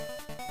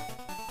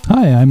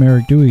Hi, I'm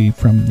Eric Dewey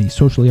from the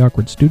Socially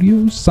Awkward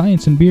Studios,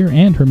 Science and Beer,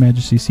 and Her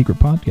Majesty's Secret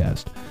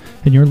Podcast,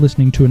 and you're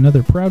listening to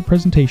another proud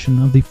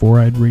presentation of the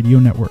Four-Eyed Radio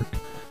Network.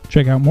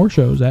 Check out more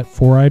shows at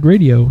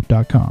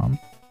foureyedradio.com.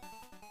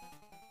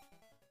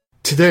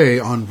 Today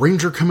on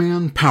Ranger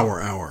Command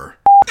Power Hour.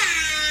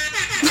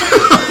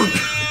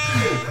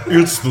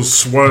 It's the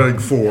Swag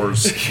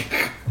Force.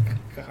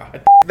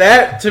 God.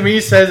 That, to me,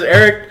 says,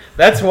 Eric,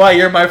 that's why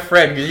you're my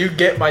friend, because you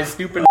get my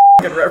stupid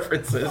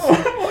references. Oh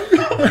my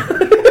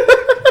God.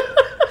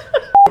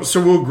 So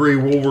we'll agree,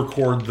 we'll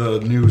record the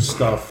news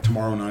stuff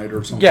tomorrow night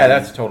or something. Yeah,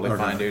 that's totally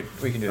fine, dude.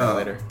 We can do that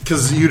later.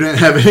 Because you didn't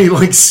have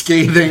any,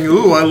 scathing,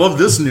 ooh, I love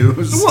this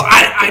news. Well,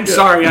 I'm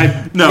sorry.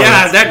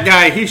 That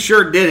guy, he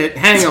sure did it.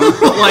 Hang him.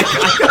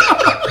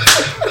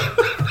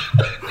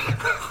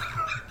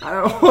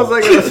 What was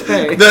I going to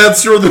say?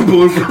 That's for the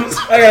bloopers.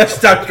 I gotta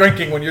stop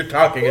drinking when you're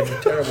talking. It's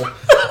terrible.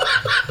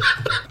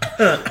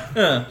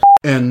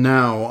 And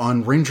now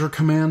on Ranger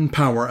Command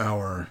Power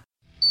Hour.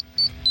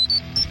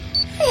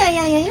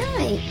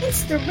 Hey,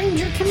 it's the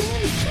Ranger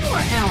Command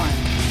Power Hour.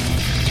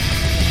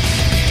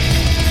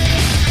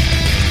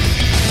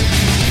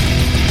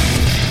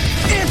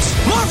 It's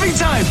Morphin'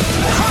 time!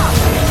 Ha!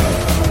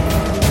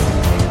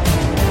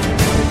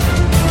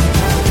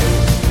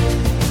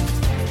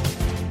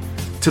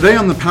 Today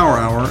on the Power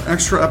Hour,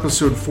 extra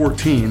episode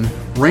 14,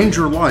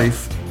 Ranger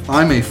Life,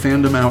 I'm a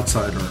Fandom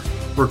Outsider,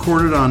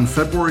 recorded on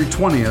February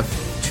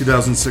 20th,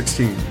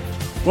 2016.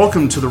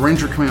 Welcome to the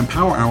Ranger Command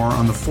Power Hour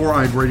on the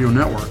Four-Eyed Radio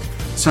Network.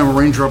 Simon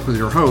Ranger up with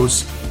your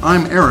host.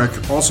 I'm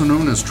Eric, also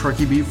known as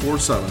Trekkie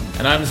B47.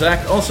 And I'm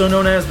Zach, also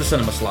known as the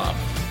Cinema Slob.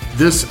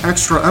 This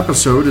extra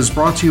episode is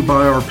brought to you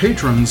by our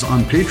patrons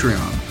on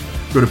Patreon.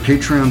 Go to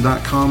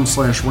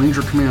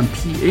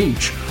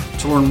patreon.com/RangerCommandPH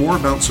to learn more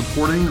about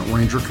supporting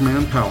Ranger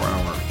Command Power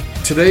Hour.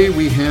 Today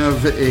we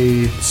have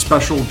a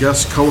special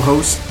guest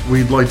co-host.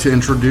 We'd like to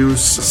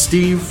introduce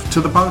Steve to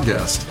the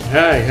podcast.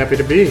 Hi, happy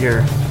to be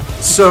here.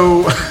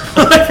 So...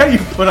 I like how you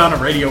put on a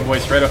radio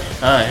voice right away.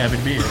 Happy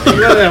to be here.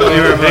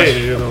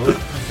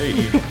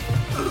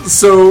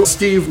 So,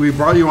 Steve, we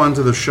brought you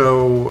onto the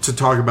show to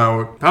talk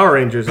about... Power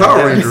Rangers.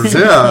 Power Rangers,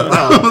 yeah.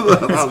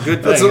 Wow,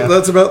 good thing.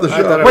 That's about the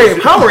show.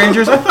 Wait, Power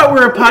Rangers? I thought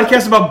we were a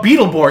podcast about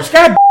Beetleborgs.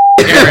 God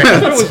Eric. I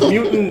thought it was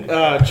Mutant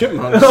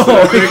Chipmunks.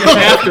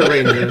 After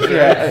Rangers.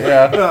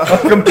 Yeah.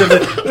 Welcome to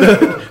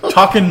the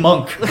Talking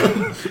Monk.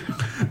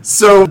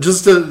 So,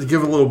 just to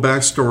give a little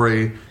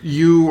backstory,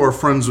 you are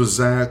friends with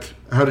Zach.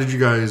 How did you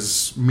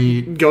guys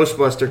meet?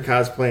 Ghostbuster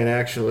cosplaying,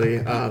 actually.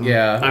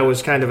 Yeah. I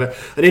was kind of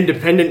an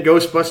independent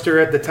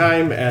Ghostbuster at the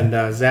time,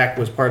 and Zach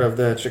was part of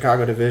the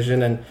Chicago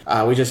division, and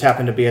we just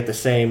happened to be at the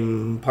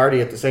same party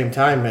at the same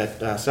time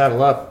at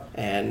Saddle Up.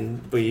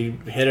 And we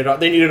hit it off.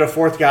 They needed a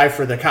fourth guy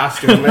for the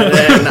costume,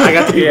 and I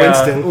got to be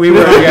Winston. We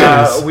were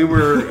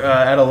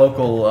at a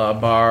local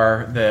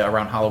bar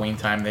around Halloween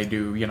time. They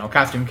do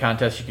costume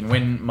contests. You can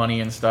win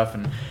money and stuff.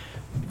 And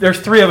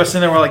there's three of us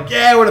in there. We're like,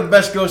 yeah, we're the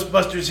best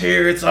Ghostbusters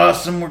here. It's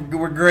awesome.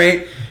 We're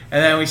great.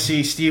 And then we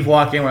see Steve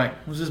walk in. We're like,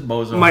 who's this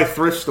bozo? My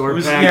thrift store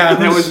pack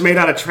that was made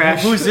out of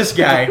trash. Who's this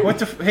guy?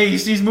 Hey,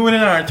 he's moving in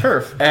on our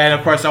turf. And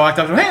of course, I walked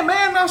up to him. Hey,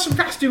 man, awesome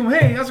costume.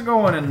 Hey, how's it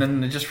going? And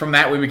then just from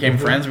that, we became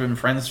friends. We've been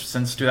friends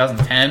since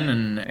 2010,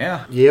 and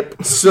yeah.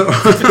 Yep. So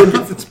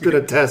it's been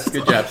a test.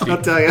 Good job, Steve.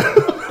 I'll tell you.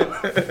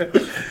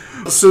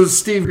 So,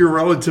 Steve, you're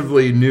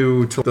relatively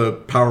new to the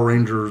Power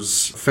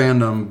Rangers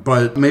fandom,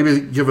 but maybe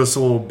give us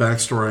a little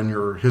backstory on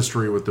your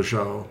history with the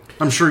show.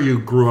 I'm sure you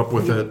grew up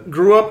with it.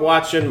 Grew up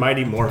watching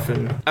Mighty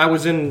Morphin. I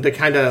was in the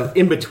kind of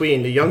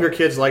in-between. The younger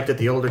kids liked it,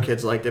 the older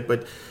kids liked it,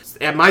 but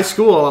at my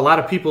school, a lot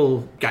of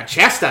people got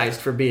chastised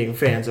for being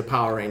fans of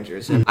Power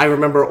Rangers. And I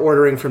remember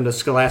ordering from the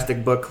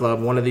Scholastic Book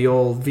Club one of the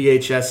old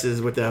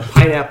VHSs with the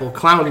pineapple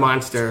clown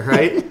monster,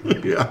 right?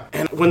 Yeah.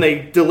 And when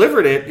they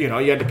delivered it, you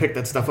had to pick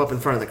that stuff up in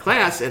front of the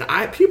class, and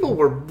people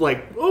were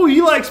like, "Oh,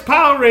 he likes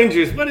Power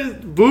Rangers. What is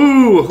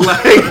boo?"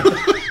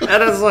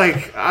 And I was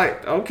like,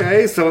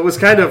 okay. So it was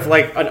kind of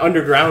like an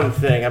underground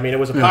thing. I mean, it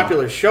was a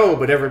popular show,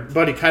 but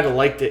everybody kind of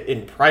liked it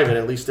in private,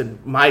 at least in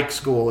my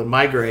school, in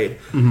my grade.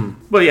 Mm-hmm.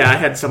 But yeah, I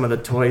had some of the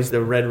toys,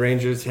 the Red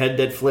Ranger's head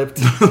that flipped.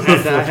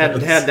 I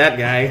had that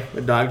guy,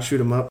 the dog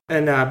shoot him up.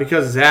 And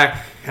because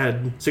Zach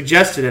had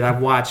suggested it,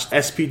 I've watched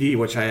SPD,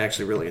 which I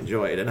actually really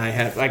enjoyed. And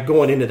I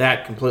going into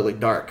that completely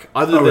dark.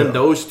 Other than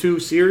those two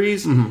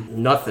series,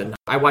 nothing.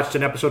 I watched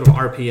an episode of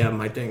RPM,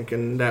 I think,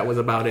 and that was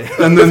about it.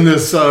 And then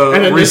this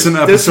recent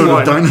episode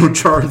of Dino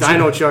Charge.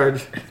 Dino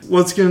Charge.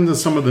 Let's get into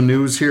some of the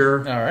news here.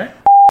 All right.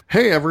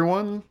 Hey,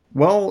 everyone.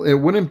 Well, it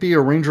wouldn't be a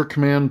Ranger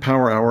Command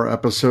Power Hour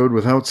episode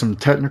without some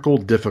technical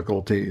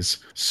difficulties.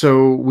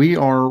 So we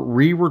are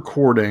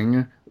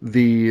re-recording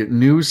the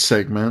news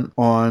segment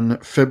on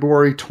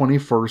February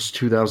 21st,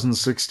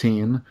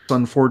 2016.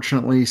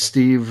 Unfortunately,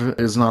 Steve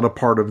is not a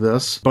part of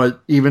this, but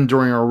even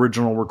during our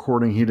original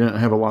recording, he didn't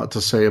have a lot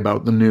to say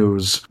about the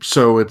news.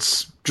 So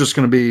it's just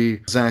going to be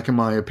Zach and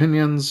my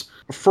opinions.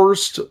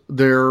 First,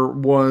 there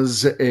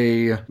was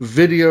a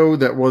video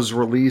that was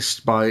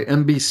released by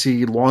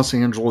NBC Los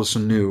Angeles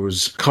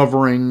News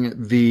covering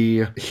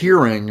the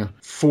hearing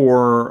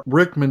for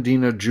Rick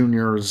Medina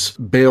Jr.'s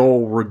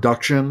bail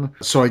reduction.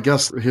 So I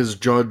guess his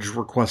judge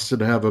requested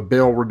to have a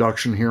bail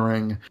reduction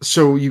hearing.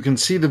 So you can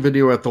see the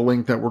video at the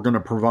link that we're going to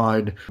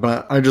provide,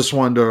 but I just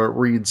wanted to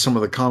read some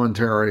of the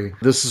commentary.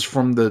 This is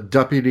from the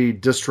Deputy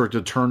District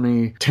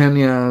Attorney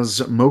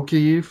Tanyaz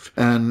Mokiyev,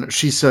 and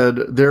she said,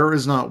 "There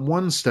is not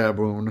one stab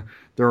wound.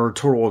 There are a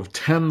total of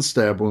 10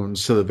 stab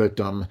wounds to the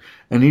victim,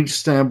 and each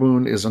stab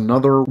wound is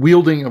another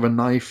wielding of a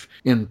knife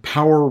in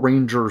Power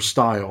Ranger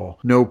style,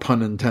 no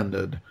pun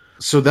intended."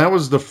 So that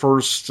was the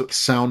first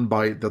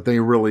soundbite that they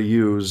really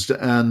used,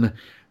 and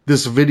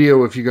this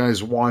video, if you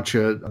guys watch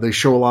it, they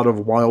show a lot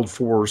of Wild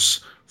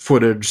Force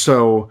footage,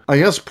 so I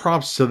guess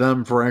props to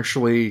them for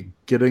actually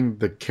getting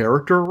the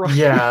character right.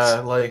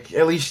 Yeah, like,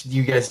 at least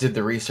you guys did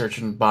the research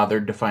and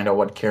bothered to find out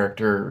what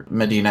character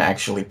Medina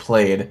actually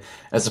played,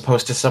 as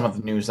opposed to some of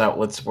the news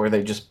outlets where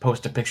they just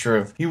post a picture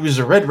of, he was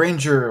a Red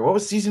Ranger,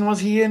 what season was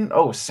he in?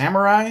 Oh,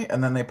 Samurai?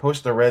 And then they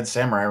post the Red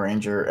Samurai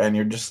Ranger, and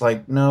you're just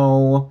like,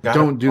 no.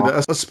 Don't do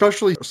that,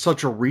 especially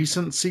such a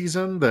recent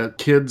season that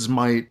kids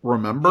might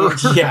remember.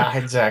 Yeah,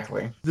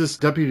 exactly. This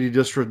Deputy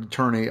District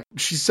Attorney,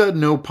 she said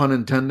no pun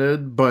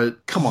intended,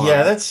 but come on.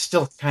 Yeah, that's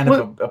still kind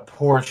of a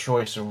poor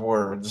choice of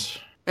words.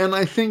 And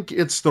I think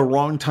it's the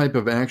wrong type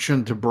of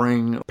action to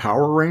bring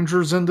Power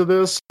Rangers into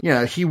this.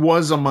 Yeah, he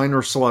was a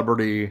minor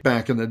celebrity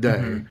back in the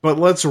day, but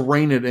let's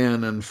rein it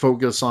in and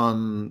focus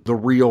on the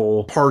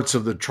real parts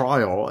of the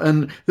trial.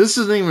 And this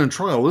isn't even a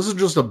trial. This is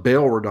just a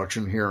bail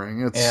reduction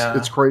hearing.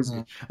 It's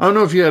crazy. I don't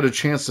know if you had a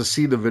chance to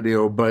see the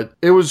video, but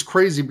it was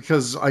crazy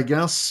because I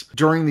guess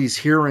during these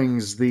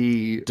hearings,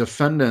 the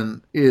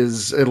defendant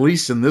is, at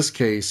least in this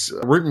case,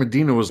 Rick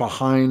Medina was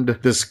behind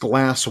this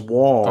glass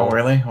wall. Oh,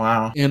 really?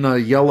 Wow. In a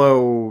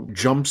yellow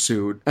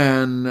jumpsuit,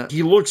 and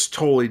he looks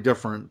totally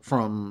different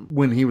from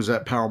when he was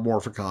at Power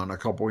Morphicon a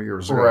couple of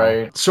years ago.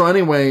 Right. So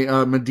anyway,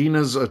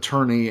 Medina's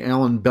attorney,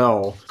 Alan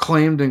Bell,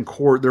 claimed in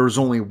court there was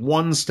only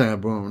one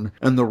stab wound,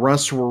 and the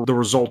rest were the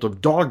result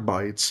of dog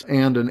bites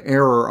and an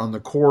error on the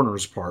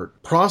coroner's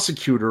part.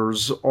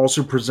 Prosecutors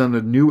also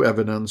presented new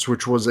evidence,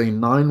 which was a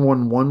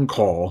 911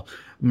 call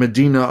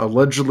Medina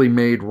allegedly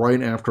made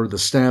right after the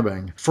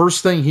stabbing.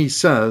 First thing he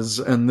says,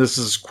 and this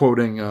is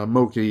quoting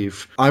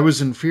Mokiyev, "I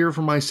was in fear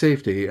for my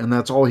safety," and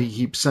that's all he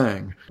keeps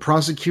saying.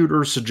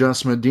 Prosecutors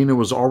suggest Medina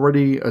was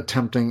already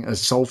attempting a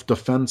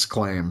self-defense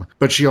claim,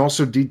 but she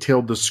also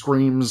detailed the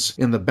screams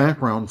in the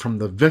background from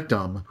the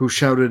victim, who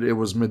shouted it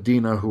was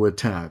Medina who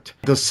attacked.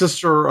 The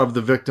sister of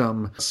the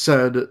victim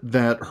said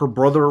that her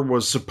brother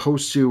was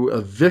supposed to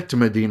evict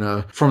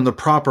Medina from the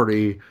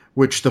property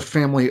which the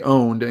family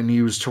owned and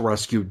used to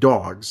rescue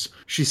dogs.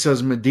 She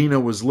says Medina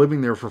was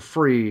living there for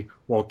free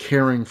while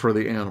caring for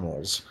the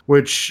animals,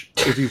 which,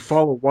 if you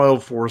follow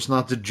Wild Force,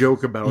 not to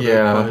joke about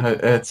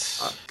it,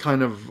 it's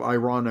kind of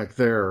ironic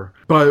there.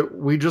 But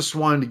we just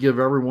wanted to give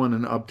everyone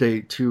an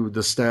update to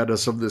the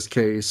status of this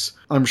case.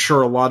 I'm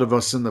sure a lot of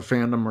us in the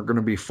fandom are going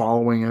to be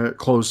following it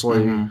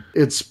closely.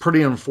 It's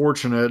pretty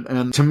unfortunate,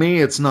 and to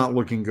me, it's not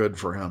looking good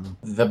for him.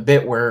 The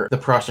bit where the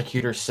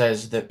prosecutor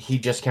says that he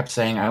just kept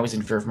saying, I was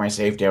in fear of my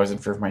safety, I was in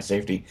fear of my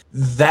safety.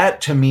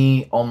 That, to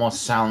me,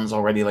 almost sounds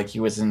already like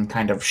he was in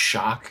kind of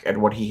shock at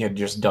what he had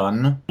just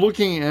done.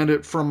 Looking at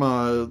it from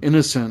an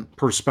innocent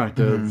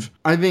perspective,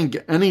 I think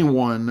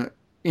anyone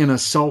in a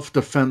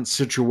self-defense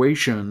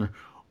situation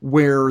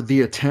where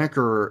the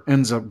attacker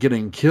ends up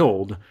getting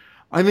killed,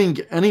 I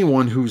think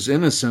anyone who's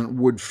innocent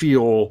would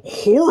feel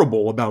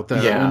horrible about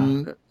that.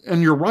 Yeah.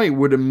 And you're right,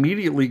 would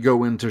immediately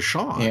go into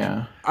shock.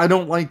 Yeah. I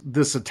don't like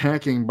this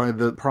attacking by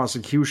the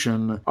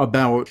prosecution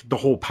about the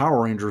whole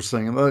Power Rangers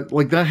thing.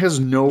 Like, that has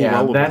no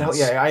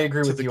relevance. I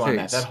agree with you on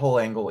that. case. That whole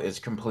angle is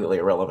completely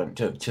irrelevant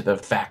to the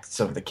facts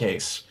of the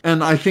case.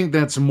 And I think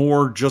that's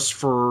more just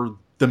for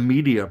the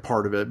media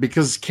part of it,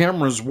 because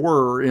cameras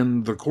were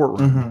in the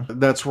courtroom.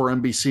 That's where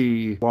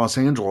NBC Los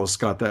Angeles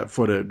got that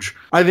footage.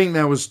 I think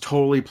that was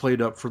totally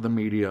played up for the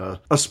media,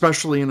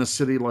 especially in a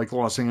city like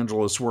Los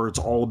Angeles where it's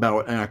all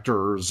about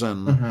actors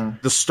and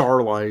the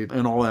starlight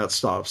and all that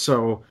stuff.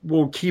 So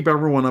we'll keep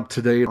everyone up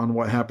to date on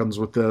what happens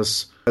with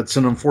this. It's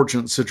an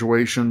unfortunate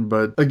situation,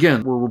 but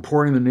again, we're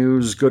reporting the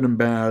news, good and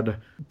bad.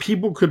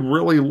 People could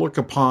really look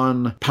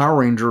upon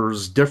Power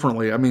Rangers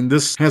differently. I mean,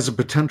 this has a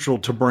potential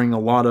to bring a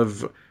lot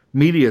of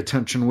media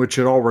attention, which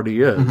it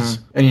already is.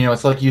 And, you know,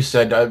 it's like you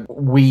said,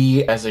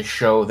 we, as a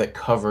show that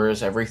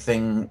covers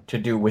everything to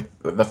do with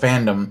the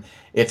fandom,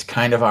 it's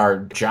kind of our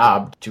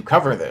job to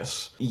cover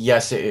this.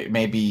 Yes, it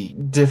may be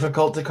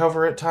difficult to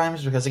cover at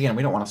times because, again,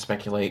 we don't want to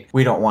speculate.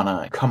 We don't want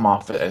to come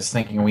off as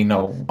thinking we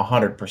know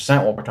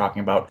 100% what we're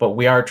talking about, but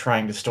we are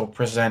trying to still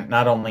present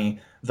not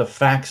only the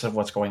facts of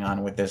what's going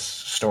on with this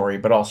story,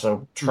 but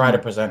also try to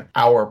present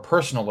our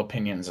personal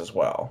opinions as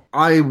well.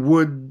 I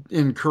would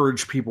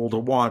encourage people to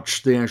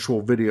watch the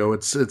actual video.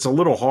 It's a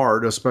little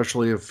hard,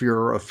 especially if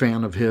you're a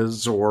fan of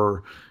his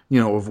or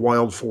of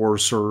Wild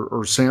Force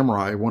or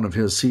Samurai, one of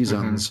his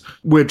seasons,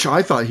 which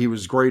I thought he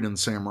was great in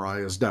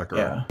Samurai as Decker.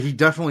 Yeah. He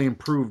definitely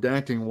improved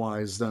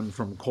acting-wise then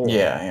from Cole.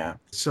 Yeah.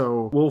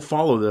 So we'll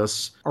follow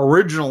this.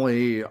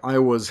 Originally, I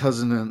was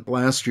hesitant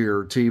last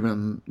year to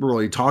even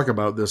really talk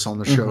about this on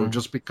the show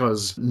just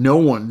because no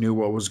one knew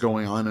what was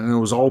going on and it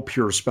was all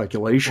pure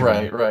speculation.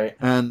 Right.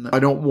 And I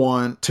don't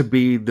want to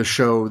be the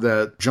show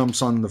that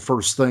jumps on the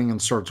first thing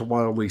and starts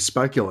wildly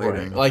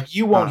speculating. Right. Like,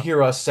 you won't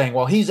hear us saying,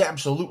 well, he's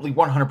absolutely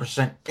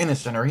 100%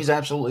 innocent or he's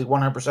absolutely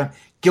 100%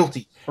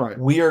 guilty. Right.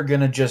 We are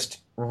going to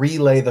just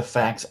relay the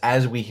facts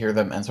as we hear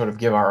them and sort of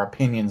give our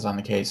opinions on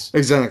the case.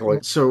 Exactly.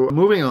 So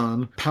moving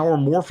on, Power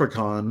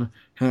Morphicon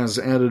has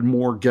added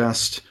more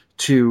guests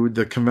to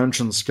the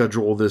convention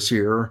schedule this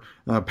year.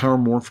 Power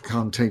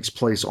Morphicon takes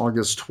place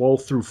August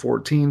 12th through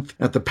 14th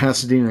at the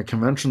Pasadena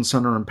Convention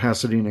Center in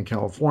Pasadena,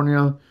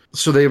 California.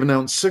 So they've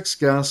announced 6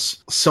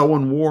 guests.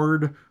 Selwyn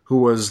Ward, who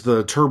was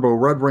the Turbo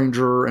Red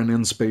Ranger and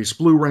In Space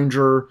Blue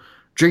Ranger.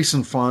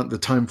 Jason Font, the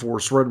Time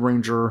Force Red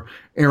Ranger,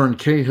 Aaron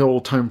Cahill,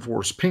 Time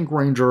Force Pink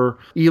Ranger,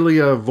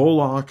 Ilya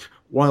Volok,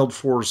 Wild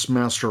Force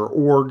Master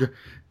Org,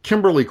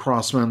 Kimberly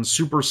Crossman,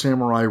 Super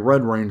Samurai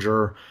Red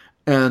Ranger,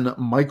 and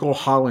Michael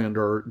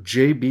Hollander,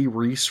 J.B.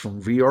 Reese from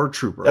VR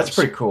Troopers. That's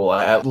pretty cool.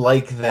 I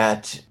like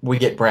that we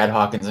get Brad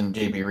Hawkins and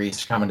J.B.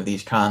 Reese coming to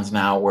these cons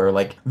now where,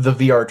 like, the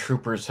VR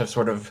Troopers have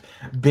sort of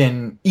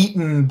been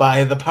eaten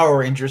by the Power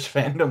Rangers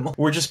fandom.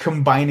 We're just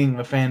combining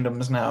the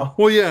fandoms now.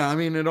 Well, yeah, I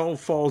mean, it all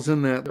falls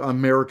in that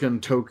American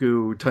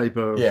Toku type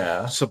of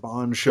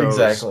Saban shows.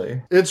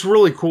 Exactly. It's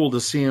really cool to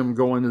see him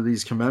go into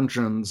these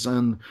conventions,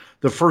 and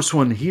the first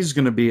one he's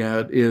going to be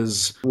at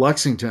is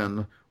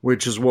Lexington,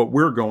 which is what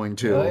we're going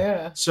to. Oh,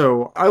 yeah.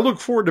 So I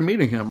look forward to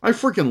meeting him. I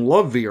freaking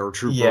love VR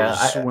Troopers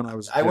when I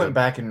was a kid. I went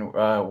back and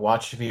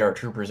watched VR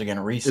Troopers again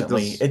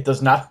recently. It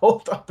does not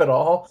hold up at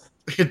all.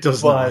 It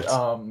does not.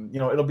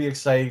 But, it'll be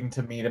exciting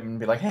to meet him and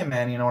be like, hey,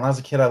 man, when I was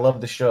a kid, I loved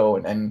the show.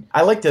 And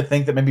I like to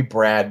think that maybe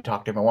Brad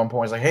talked to him at one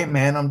point. He's like, hey,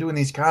 man, I'm doing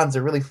these cons.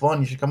 They're really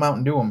fun. You should come out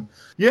and do them.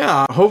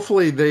 Yeah,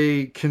 hopefully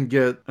they can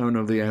get, I don't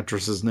know the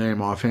actress's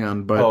name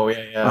offhand, but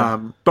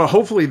but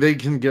hopefully they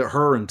can get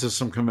her into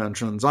some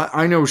conventions.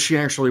 I know she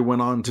actually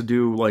went on to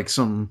do like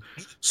some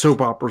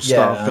soap opera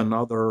stuff and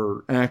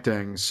other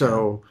acting.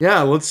 So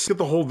yeah, let's get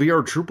the whole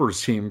VR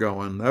Troopers team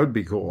going. That would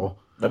be cool.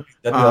 That'd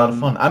be a lot of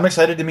fun. I'm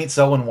excited to meet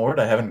Selwyn Ward.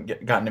 I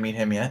haven't gotten to meet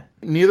him yet.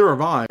 Neither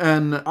have I.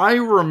 And I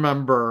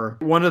remember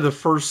one of the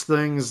first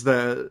things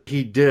that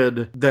he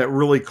did that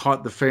really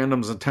caught the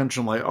fandom's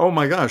attention, like, oh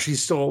my gosh,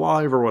 he's still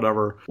alive or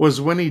whatever, was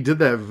when he did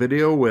that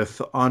video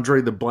with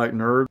Andre the Black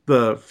Nerd,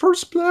 the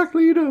first black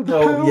leader of the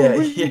Power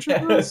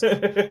Rangers.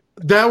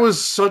 That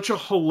was such a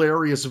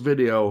hilarious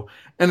video.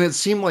 And it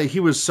seemed like he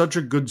was such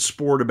a good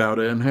sport about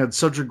it and had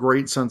such a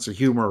great sense of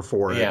humor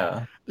for it.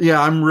 Yeah,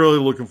 I'm really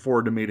looking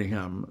forward to meeting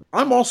him.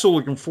 I'm also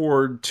looking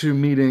forward to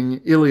meeting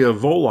Ilya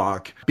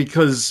Volok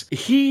because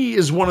he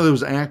is one of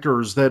those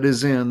actors that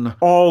is in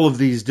all of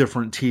these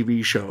different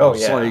TV shows. Oh,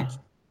 yeah. Like,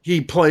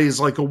 he plays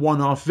like a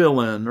one-off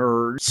villain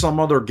or some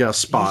other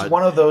guest spot. He's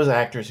one of those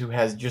actors who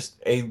has just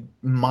a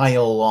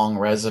mile-long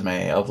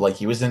resume of, like,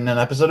 he was in an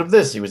episode of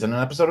this, he was in an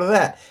episode of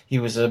that, he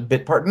was a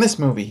bit part in this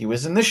movie, he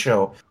was in this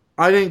show.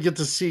 I didn't get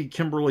to see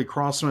Kimberly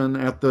Crossman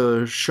at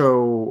the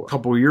show a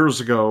couple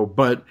years ago,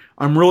 but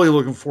I'm really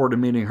looking forward to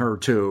meeting her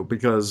too,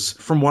 because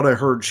from what I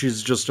heard,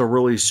 she's just a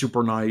really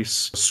super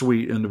nice,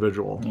 sweet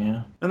individual.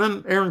 Yeah. And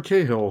then Aaron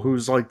Cahill,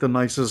 who's like the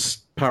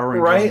nicest Power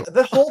Ranger. Right?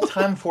 The whole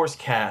Time Force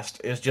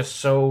cast is just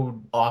so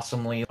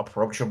awesomely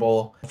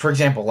approachable. For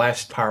example,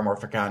 last Power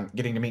Morphicon,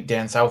 getting to meet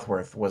Dan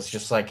Southworth was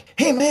just like,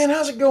 hey man,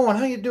 how's it going?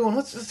 How you doing?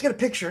 Let's get a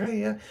picture.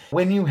 Hey,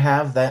 when you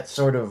have that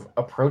sort of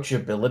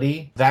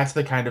approachability, that's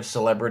the kind of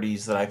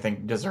celebrities that I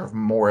think deserve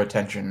more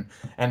attention,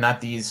 and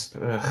not these.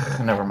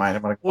 Never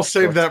mind. We'll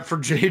save that for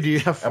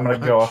JDF. I'm gonna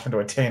go off into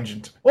a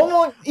tangent. Well,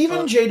 no,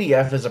 even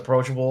JDF is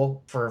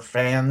approachable for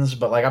fans,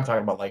 but like I'm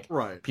talking about like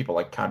people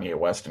like Kanye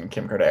West and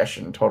Kim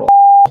Kardashian, total.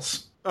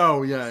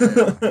 Oh yeah.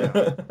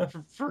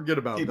 Forget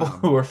about people them.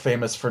 who are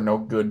famous for no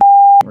good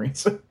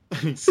reason.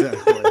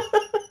 Exactly.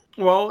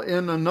 Well,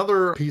 in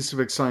another piece of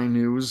exciting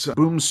news,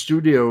 Boom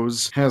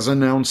Studios has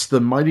announced the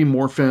Mighty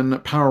Morphin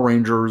Power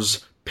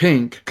Rangers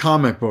Pink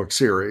comic book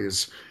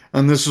series,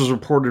 and this was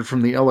reported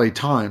from the LA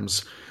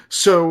Times.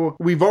 So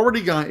we've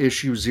already got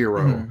issue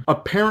 0.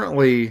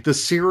 Apparently, the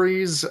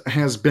series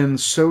has been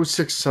so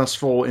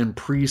successful in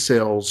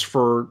pre-sales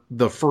for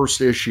the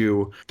first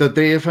issue that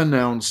they have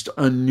announced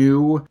a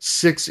new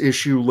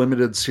 6-issue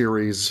limited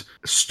series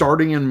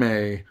starting in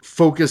May,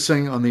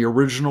 focusing on the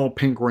original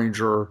Pink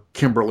Ranger,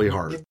 Kimberly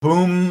Hart.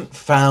 Boom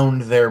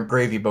found their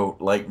gravy boat.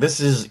 Like,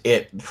 this is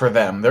it for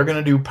them. They're going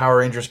to do Power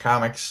Rangers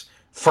comics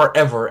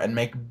forever and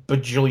make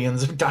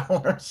bajillions of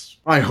dollars.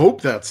 I hope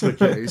that's the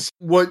case.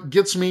 What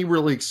gets me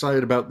really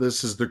excited about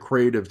this is the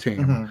creative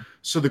team.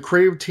 So the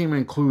creative team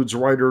includes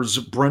writers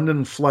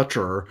Brendan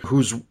Fletcher,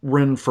 who's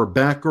written for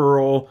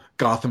Batgirl,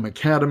 Gotham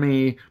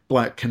Academy,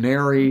 Black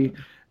Canary,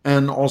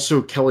 and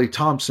also Kelly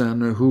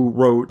Thompson, who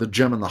wrote The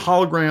Gem and the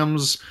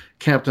Holograms,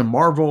 Captain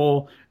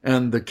Marvel,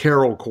 and the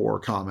Carol Corps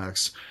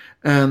comics.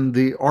 And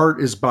the art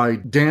is by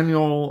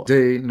Daniel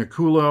De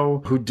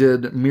Niculo, who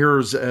did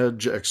Mirror's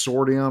Edge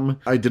Exordium.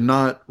 I did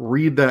not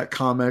read that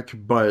comic,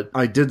 but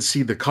I did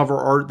see the cover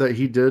art that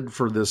he did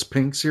for this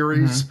Pink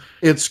series.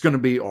 It's going to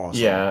be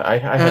awesome. Yeah,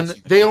 and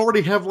they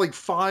already have like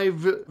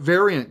 5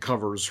 variant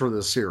covers for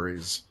this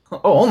series.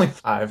 Oh, only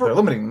 5. They're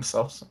limiting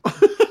themselves.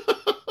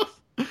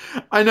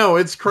 I know,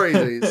 it's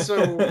crazy.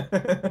 So,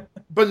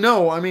 but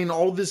no, I mean,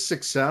 all this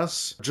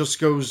success just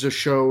goes to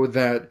show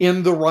that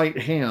in the right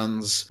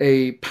hands,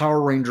 a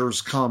Power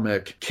Rangers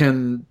comic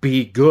can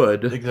be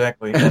good.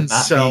 Exactly. And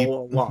sell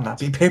a lot. Not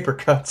be paper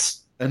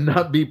cuts. And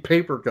not be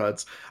paper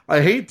cuts.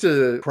 I hate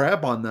to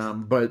crap on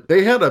them, but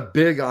they had a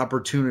big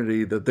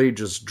opportunity that they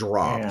just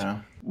dropped. Yeah.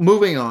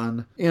 Moving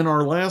on, in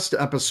our last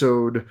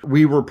episode,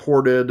 we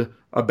reported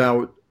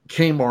about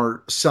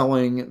Kmart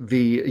selling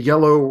the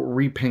yellow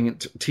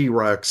repaint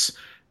T-Rex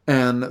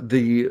and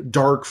the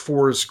dark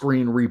forest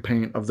green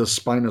repaint of the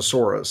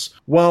Spinosaurus.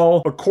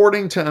 Well,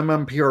 according to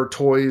MMPR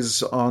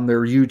Toys on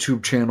their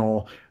YouTube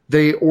channel,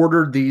 they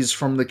ordered these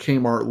from the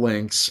Kmart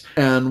links,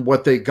 and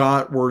what they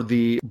got were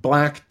the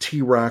black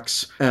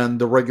T-Rex and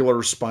the regular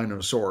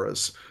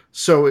Spinosaurus.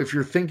 So if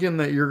you're thinking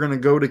that you're going to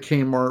go to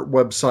Kmart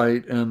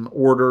website and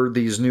order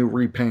these new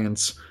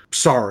repaints,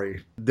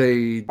 sorry,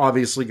 they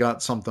obviously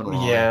got something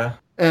wrong. Yeah.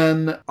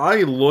 And I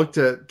looked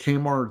at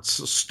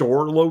Kmart's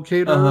store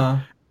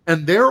locator,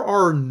 and there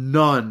are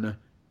none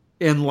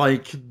in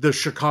like the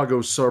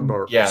Chicago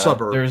suburb,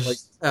 there's like,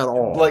 at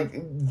all. Like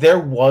there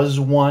was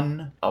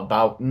one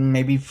about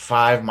maybe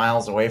 5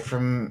 miles away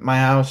from my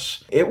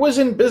house. It was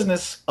in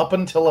business up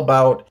until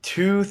about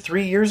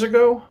 2-3 years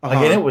ago. Like,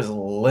 and it was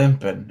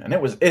limping, and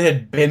it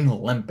had been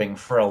limping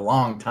for a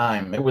long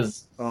time. It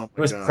was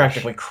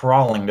practically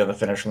crawling to the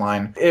finish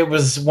line. It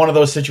was one of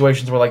those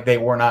situations where like they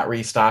were not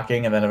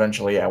restocking, and then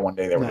eventually, one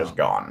day they were just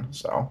gone.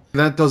 So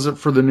that does it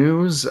for the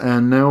news,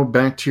 and now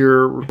back to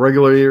your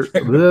regularly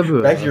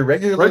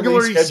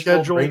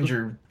scheduled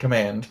Ranger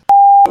Command.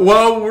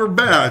 Well, we're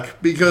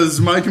back because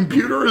my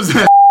computer is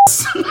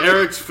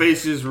Eric's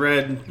face is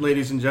red,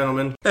 ladies and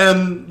gentlemen.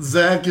 And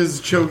Zach is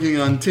choking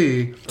on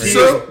tea.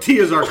 T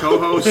is our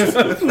co-host.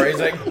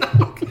 Phrasing.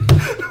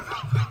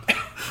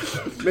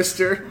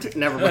 Mr.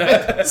 Never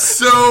mind.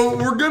 So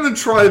we're going to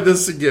try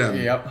this again.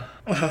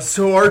 Yep.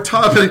 So our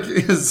topic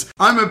is,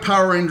 I'm a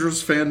Power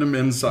Rangers fandom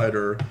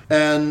insider.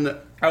 And...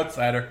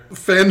 outsider.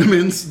 Fandom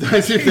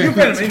insider. You're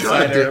fandom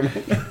insider.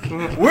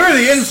 We're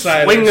the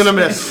insiders. Swing and a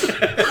miss.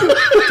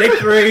 Take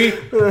 3.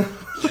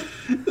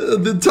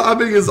 The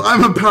topic is,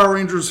 I'm a Power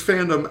Rangers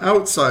fandom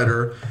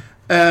outsider.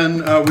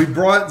 And we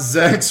brought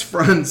Zach's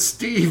friend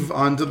Steve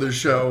onto the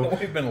show.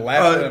 We've been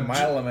laughing a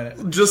mile a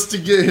minute. Just to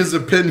get his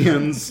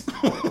opinions.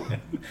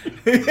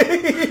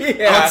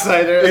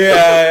 Outsider.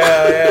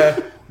 Yeah.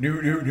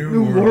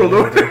 New world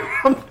order.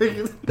 I'm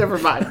thinking, never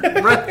mind.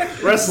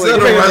 Wrestling. Instead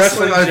of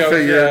wrestling, I joke,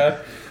 figured.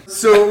 yeah.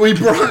 So we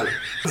brought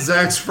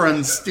Zach's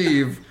friend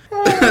Steve.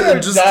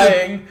 just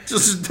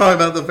to talk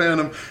about the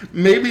fandom.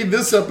 Maybe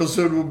this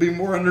episode will be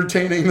more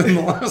entertaining than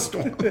the last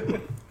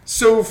one.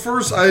 So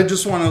first, I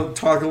just want to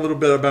talk a little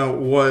bit about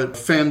what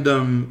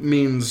fandom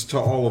means to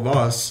all of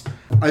us.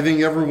 I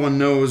think everyone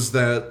knows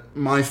that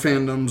my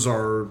fandoms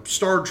are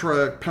Star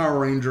Trek, Power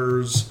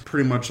Rangers,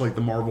 pretty much like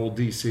the Marvel,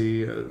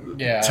 DC,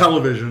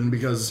 television,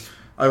 because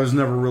I was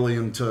never really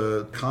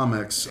into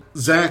comics.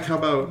 Zach, how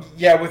about...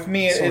 Yeah, with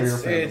me,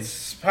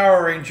 it's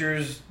Power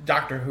Rangers,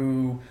 Doctor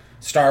Who,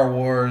 Star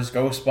Wars,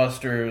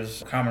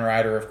 Ghostbusters, Kamen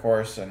Rider, of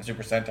course, and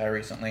Super Sentai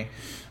recently.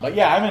 But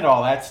yeah, I'm into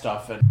all that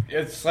stuff. And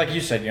it's like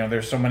you said,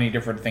 there's so many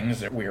different things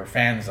that we are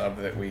fans of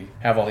that we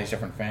have all these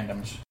different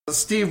fandoms.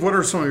 Steve, what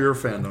are some of your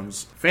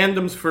fandoms?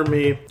 Fandoms for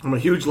me, I'm a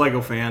huge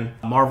Lego fan.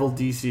 Marvel,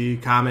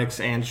 DC, comics,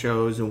 and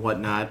shows and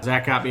whatnot.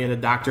 Zach got me into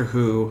Doctor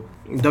Who.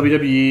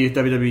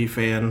 WWE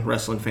fan,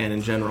 wrestling fan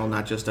in general,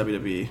 not just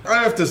WWE.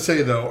 I have to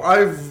say, though,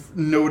 I've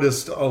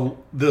noticed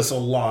this a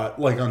lot,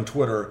 like on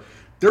Twitter.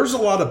 There's a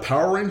lot of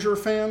Power Ranger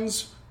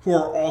fans who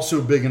are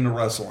also big into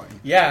wrestling.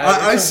 Yeah,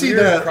 I see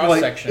that.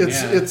 Like,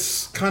 it's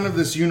it's kind of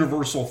this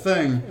universal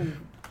thing.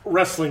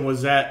 Wrestling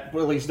was at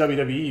least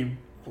WWF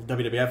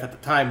at the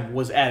time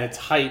was at its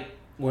height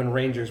when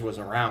Rangers was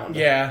around.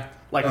 Yeah,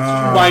 like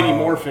Mighty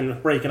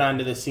Morphin breaking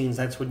onto the scenes.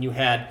 That's when you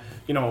had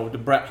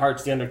the Bret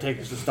Harts, the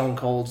Undertakers, the Stone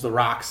Colds, the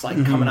Rocks, like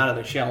coming out of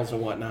their shells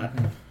and whatnot.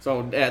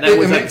 So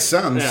it makes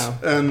sense,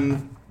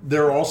 and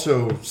they're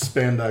also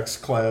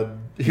spandex-clad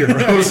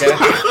heroes.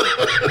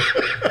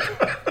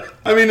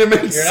 I mean, it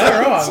makes sense.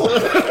 You're not wrong.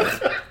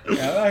 I'm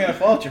not going to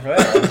fault you for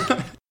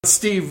that.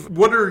 Steve,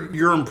 what are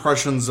your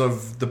impressions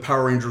of the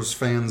Power Rangers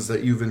fans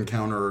that you've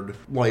encountered,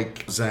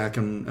 like Zach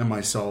and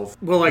myself?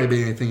 Well, like,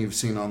 maybe anything you've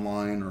seen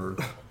online or...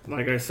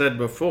 Like I said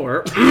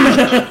before,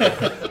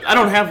 I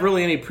don't have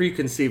really any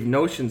preconceived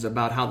notions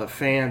about how the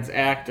fans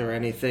act or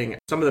anything.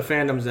 Some of the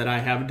fandoms that I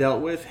have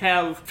dealt with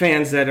have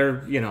fans that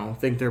are,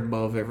 think they're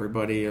above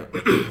everybody.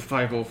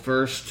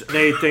 501st.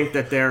 They think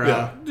that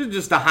they're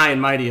just the high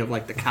and mighty of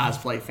like the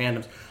cosplay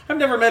fandoms. I've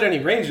never met any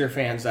Ranger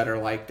fans that are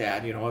like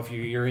that. If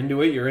you're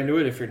into it, you're into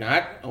it. If you're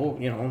not,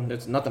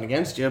 there's nothing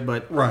against you.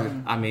 But right.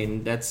 I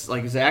mean, that's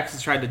like Zach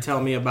has tried to tell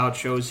me about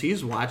shows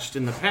he's watched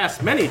in the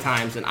past many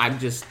times, and I've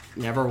just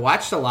never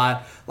watched a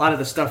lot of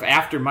the stuff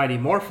after Mighty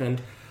Morphin.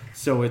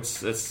 So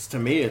it's to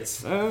me, it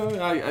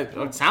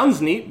sounds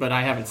neat, but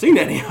I haven't seen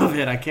any of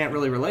it. I can't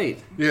really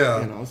relate.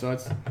 Yeah. So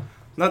it's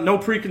no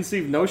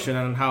preconceived notion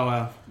on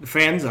how the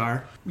fans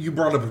are. You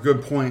brought up a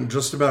good point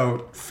just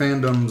about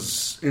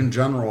fandoms in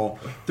general.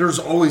 There's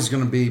always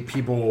going to be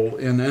people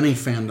in any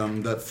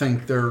fandom that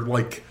think they're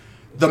like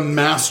the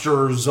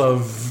masters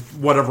of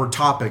whatever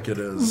topic it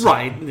is.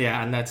 Right,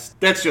 yeah, and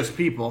that's just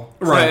people.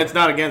 Right. It's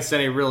not against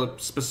any real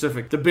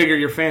specific. The bigger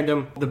your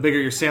fandom, the bigger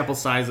your sample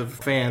size of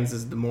fans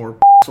is, the more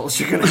assholes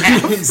you're going to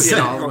have.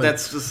 Exactly.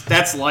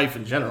 That's life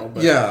in general.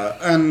 But. Yeah,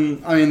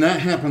 and I mean,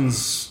 that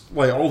happens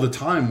like all the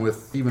time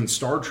with even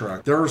Star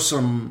Trek. There are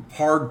some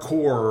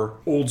hardcore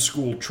old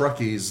school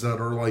Trekkies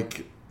that are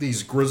like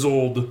these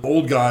grizzled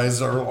old guys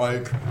that are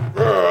like,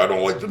 I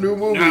don't like the new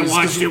movies. I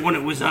watched it when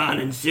it was on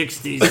in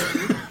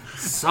 60s.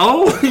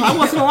 So? I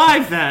wasn't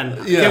alive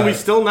then. Yeah. Can we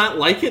still not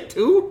like it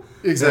too?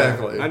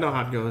 Exactly. Yeah, I know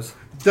how it goes.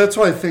 That's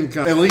why I think,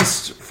 at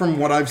least from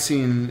what I've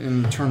seen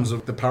in terms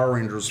of the Power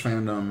Rangers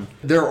fandom,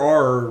 there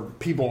are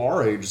people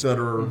our age that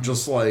are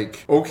just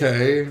like,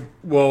 okay,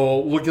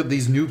 well, look at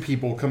these new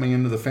people coming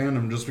into the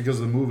fandom just because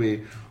of the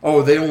movie.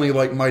 Oh, they only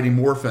like Mighty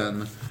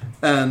Morphin.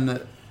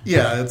 And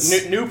yeah, it's...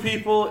 New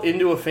people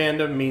into a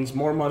fandom means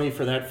more money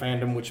for that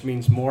fandom, which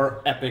means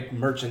more epic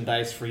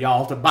merchandise for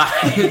y'all to buy.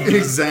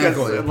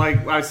 Exactly.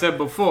 Like I said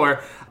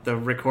before, the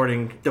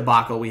recording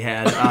debacle we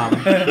had,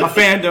 a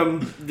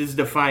fandom is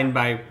defined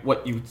by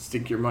what you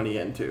stick your money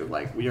into,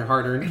 like your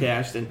hard-earned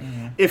cash.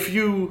 And if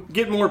you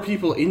get more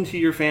people into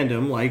your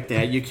fandom like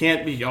that, you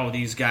can't be,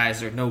 these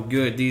guys are no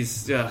good.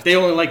 These they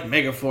only like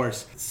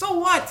Megaforce. So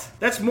what?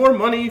 That's more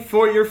money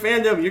for your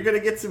fandom. You're gonna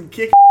get some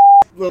kick.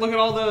 Look at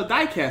all the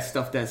diecast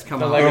stuff that's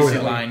come out. The Legacy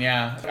line,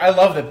 yeah. I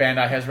love that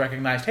Bandai has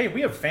recognized, hey, we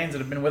have fans that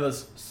have been with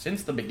us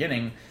since the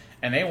beginning,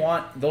 and they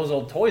want those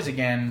old toys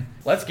again.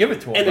 Let's give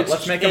it to them. And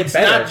Let's make them better. It's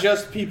not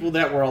just people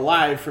that were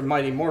alive from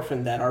Mighty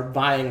Morphin that are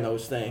buying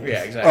those things.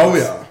 Yeah, exactly. Oh,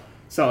 yeah.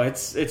 So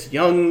it's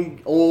young,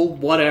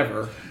 old,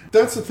 whatever.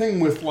 That's the thing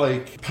with,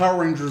 like,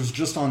 Power Rangers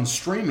just on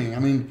streaming. I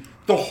mean,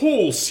 the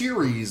whole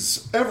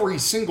series, every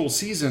single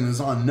season is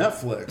on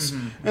Netflix.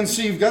 Mm-hmm. And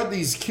so you've got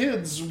these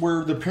kids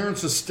where the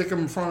parents just stick them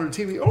in front of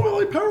the TV. Oh, I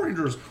like Power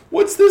Rangers.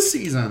 What's this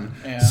season?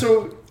 Yeah.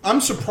 So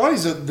I'm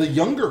surprised at the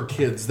younger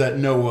kids that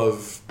know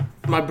of...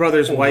 My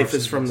brother's wife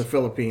is from the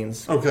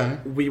Philippines. Okay.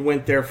 We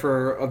went there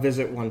for a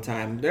visit one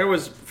time. There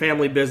was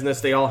family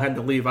business. They all had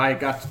to leave. I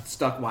got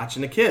stuck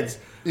watching the kids.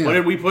 Yeah. What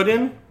did we put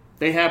in?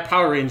 They had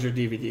Power Ranger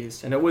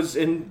DVDs, and it was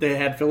they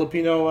had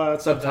Filipino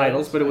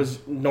subtitles, but it was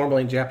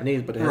normally in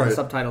Japanese, but it had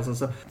subtitles and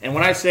stuff. And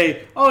when I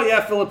say, oh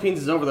yeah,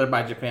 Philippines is over there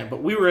by Japan,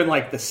 but we were in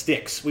like the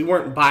sticks. We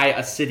weren't by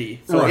a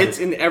city. So it's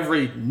in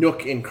every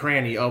nook and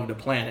cranny of the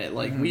planet.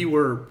 Like we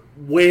were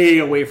way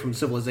away from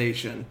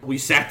civilization. We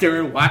sat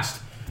there and watched,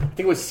 I think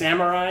it was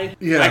Samurai.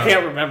 Yeah. I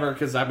can't remember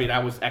because, I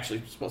was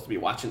actually supposed to be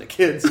watching the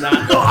kids,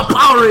 not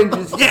Power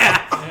Rangers.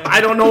 Yeah.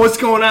 I don't know what's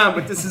going on,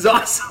 but this is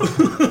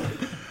awesome.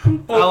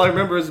 All I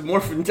remember is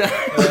Morphin time.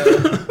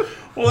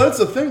 Well, that's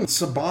the thing.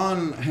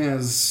 Saban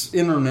has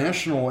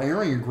international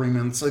airing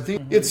agreements. I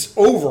think it's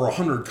over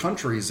 100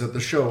 countries that the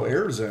show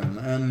airs in,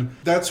 and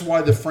that's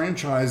why the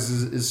franchise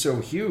is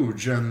so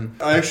huge.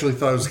 And I actually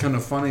thought it was kind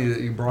of funny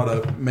that you brought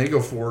up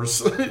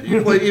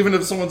Megaforce. Like, even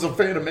if someone's a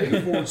fan of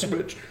Megaforce,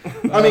 which,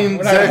 I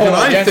mean, Zach and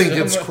I think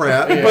it's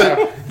crap,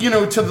 but,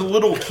 to the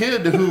little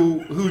kid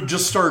who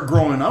just started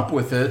growing up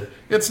with it,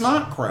 it's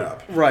not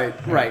crap. Right.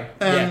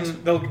 And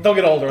they'll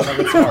get older and they'll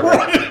get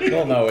smarter.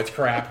 They'll know it's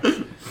crap.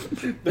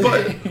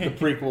 But the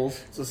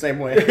prequels, it's the same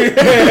way. You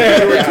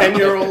were a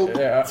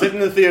 10-year-old,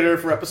 sitting in the theater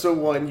for episode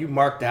 1, you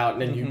marked out,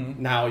 and then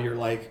now you're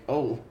like,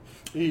 oh,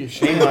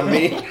 shame on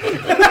me.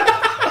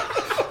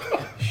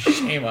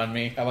 Shame on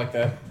me. I like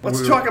that.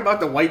 Let's talk about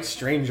the White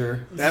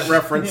Stranger. That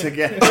reference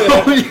again.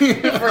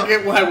 I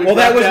forget why we. Well,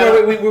 that was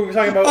where we were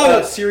talking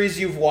about series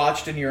you've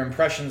watched and your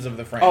impressions of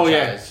the franchise. Oh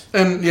yeah,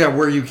 and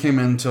where you came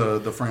into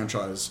the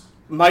franchise.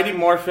 Mighty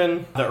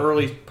Morphin, the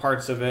early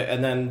parts of it,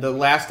 and then the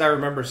last I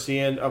remember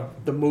seeing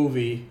of the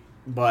movie.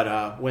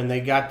 But when they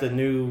got the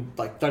new,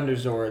 like,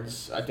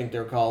 Thunderzords, I think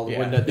they're called,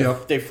 when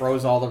they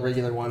froze all the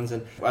regular ones,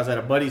 and I was at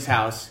a buddy's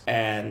house,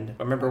 and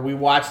I remember we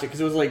watched it, because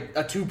it was like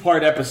a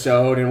 2-part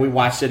episode, and we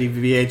watched it in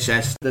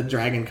VHS, the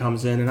dragon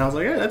comes in, and I was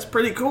like, that's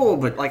pretty cool,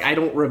 but, like, I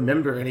don't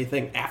remember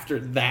anything after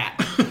that,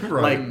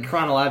 like,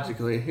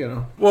 chronologically,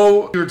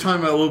 Well, you were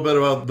talking about a little bit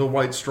about the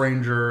White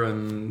Stranger,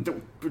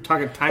 and... We're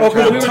talking time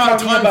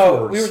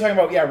travel. We were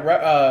talking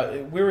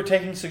about, we were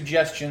taking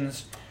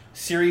suggestions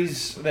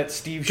series that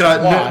Steve should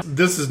God, watch.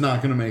 this is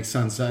not going to make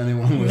sense to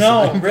anyone listening.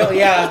 No, really,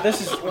 yeah.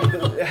 This is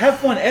have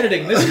fun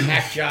editing this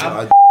hack job.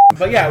 God.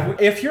 But yeah,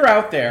 if you're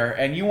out there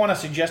and you want to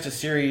suggest a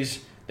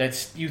series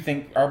that you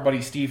think our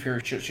buddy Steve here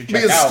should check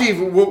Because out.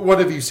 Steve, what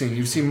have you seen?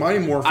 You've seen Mighty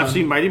Morphin. I've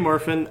seen Mighty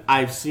Morphin.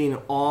 I've seen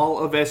all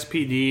of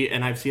SPD,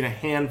 and I've seen a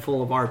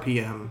handful of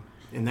RPM,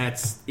 and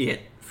that's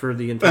it for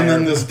the entire. And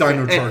then this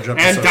Dino Charge episode.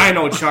 And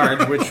Dino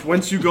Charge, which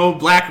once you go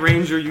Black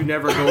Ranger, you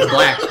never go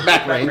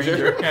Black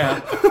Ranger. Yeah.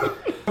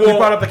 We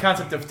brought up the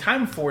concept of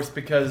Time Force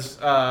because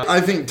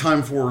I think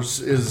Time Force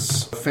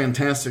is a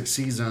fantastic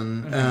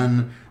season,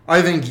 and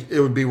I think it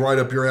would be right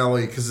up your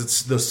alley because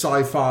it's the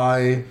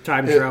sci-fi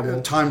Time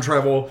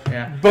travel.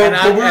 Yeah. But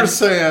And we were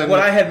saying what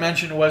I had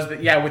mentioned was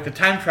that with the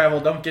time travel,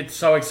 don't get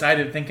so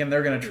excited thinking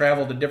they're going to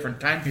travel to different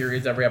time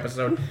periods every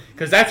episode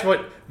because that's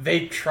what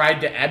they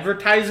tried to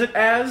advertise it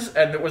as,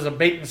 and it was a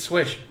bait and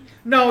switch.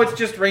 No, it's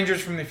just Rangers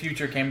from the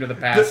future came to the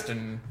past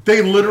and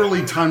they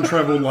literally time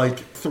traveled like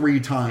 3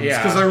 times.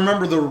 Yeah. Because I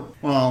remember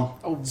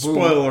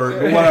spoiler,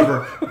 but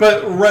whatever.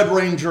 But Red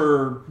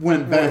Ranger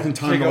went back in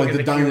time to like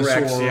the Q-Rex,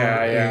 dinosaur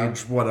yeah.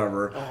 age,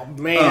 whatever. Oh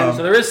man!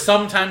 so there is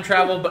some time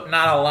travel, but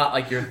not a lot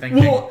like you're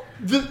thinking. Well,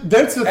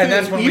 that's the thing.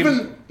 that's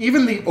when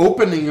even the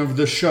opening of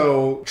the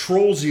show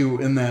trolls you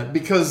in that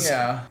because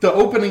the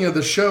opening of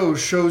the show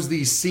shows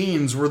these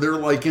scenes where they're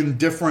like in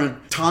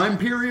different time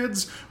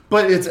periods,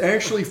 but it's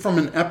actually from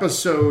an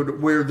episode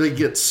where they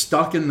get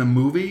stuck in the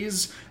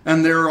movies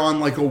and they're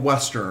on like a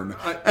Western.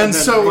 And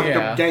so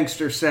a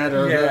gangster set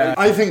or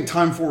I think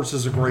Time Force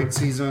is a great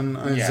season.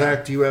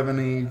 Zach, do you have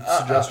any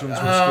suggestions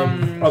for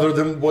Steve? Other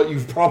than what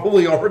you've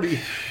probably already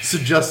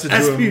suggested to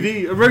him?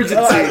 SPD, emergency.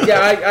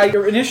 I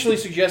initially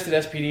suggested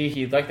SPD.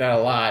 He liked that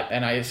a lot,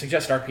 and I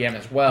suggested RPM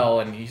as well,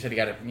 and he said he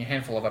got a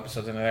handful of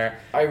episodes into there.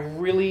 I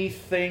really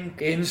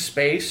think In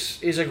Space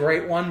is a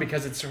great one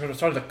because it's sort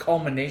of the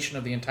culmination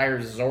of the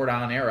entire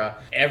Zordon era.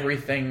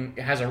 Everything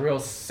has a real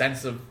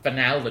sense of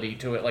finality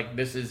to it, like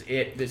this is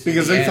it.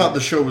 Because they thought the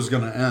show was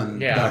going to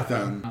end back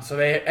then. So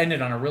they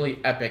ended on a really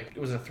epic.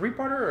 Was it a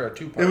 3-parter or a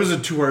 2-parter? It was a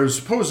 2-parter. It was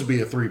supposed to be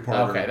a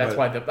 3-parter. Okay, that's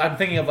why I'm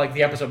thinking of like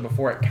the episode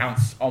before it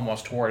counts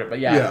almost toward it.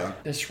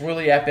 But this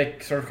really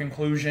epic sort of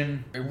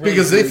conclusion.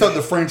 Because they thought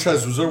the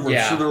franchise was over,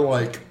 so they're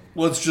like,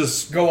 let's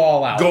just go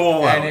all out.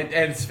 And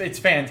it's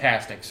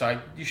fantastic.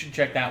 So you should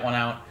check that one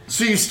out.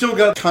 So you still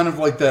got kind of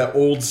like that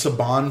old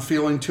Saban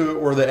feeling to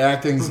it, where the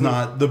acting's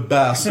not the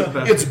best.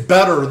 It's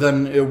better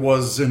than it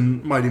was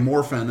in Mighty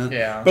Morphin.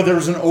 But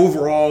there's an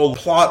overall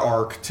plot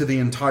arc to the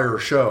entire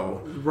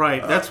show.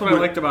 Right. That's what I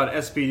liked about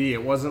SPD.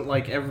 It wasn't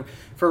like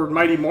for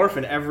Mighty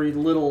Morphin, every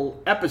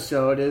little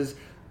episode is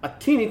a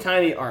teeny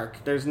tiny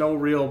arc. There's no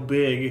real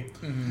big...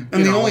 And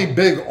the only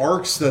big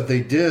arcs that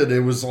they did, it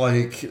was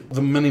like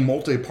the many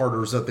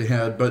multi-parters that they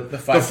had, but the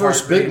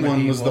first big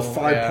one was the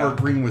 5-part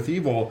Green with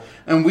Evil,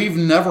 and we've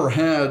never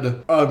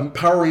had a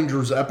Power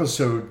Rangers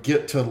episode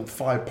get to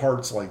 5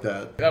 parts like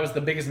that. That was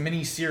the biggest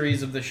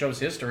mini-series of the show's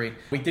history.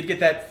 We did get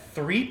that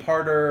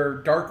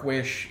 3-parter Dark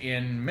Wish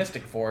in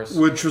Mystic Force,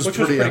 which was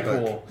pretty epic.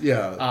 Cool.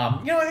 Yeah.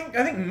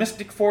 I think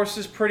Mystic Force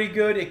is pretty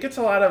good. It gets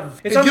a lot of...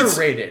 It's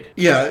underrated.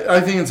 Yeah,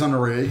 I think it's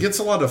underrated. It gets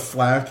a lot of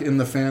flack in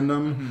the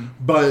fandom,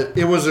 but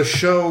it was a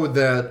show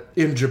that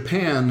in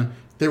Japan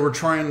they were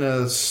trying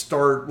to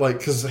start, like,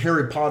 because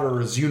Harry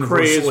Potter is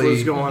universally craze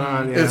was going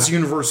on. It's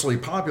universally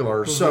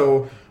popular,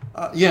 so.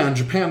 In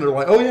Japan they're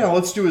like, oh yeah,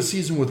 let's do a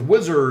season with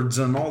wizards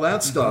and all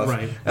that stuff.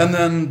 Right. And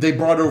then they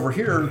brought over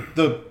here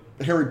the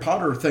Harry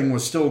Potter thing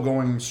was still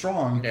going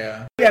strong.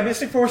 Yeah,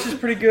 Mystic Force is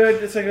pretty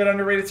good. It's a good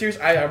underrated series.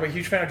 I'm a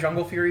huge fan of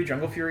Jungle Fury.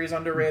 Jungle Fury is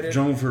underrated.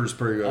 Jungle Fury is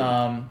pretty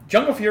good.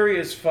 Jungle Fury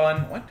is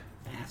fun. What?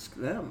 Ask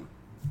them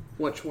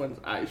which ones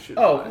I should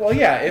watch. Well,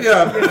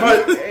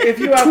 but if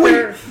you out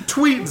there...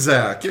 Tweet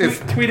Zach.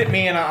 Tweet at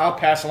me and I'll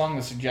pass along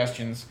the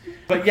suggestions.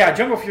 But yeah,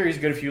 Jungle Fury is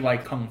good if you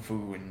like Kung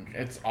Fu, and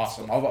it's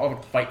awesome. All the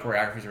fight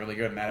choreography is really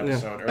good in that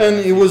episode.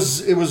 And it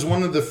was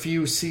one of the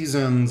few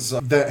seasons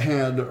that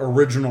had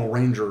original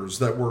Rangers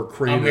that were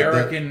created.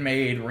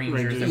 American-made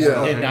Rangers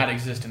that did not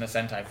exist in the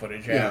Sentai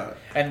footage. Yeah.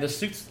 And the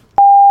suit's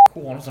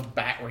cool. One was a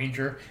Bat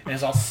Ranger, and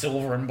it's all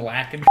silver and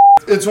black. And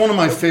it's one of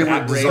my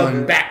favorite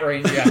designs. Bat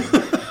Ranger,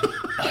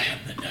 I am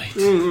the knight.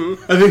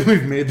 I think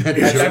we've made that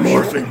joke.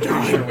 Morphing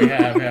time. Sure we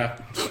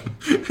have,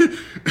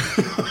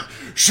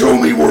 Show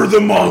me where the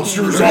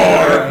monsters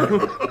are.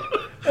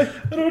 I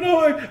don't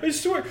know. I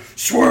swear.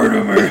 Swear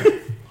to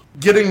me.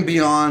 Getting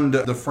beyond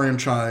the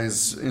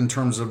franchise in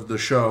terms of the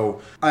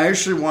show, I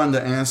actually wanted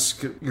to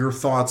ask your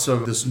thoughts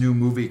of this new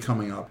movie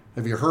coming up.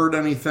 Have you heard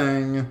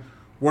anything?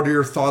 What are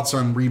your thoughts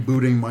on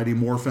rebooting Mighty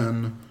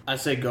Morphin? I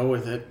say go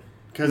with it.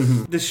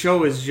 Because this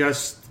show is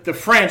just the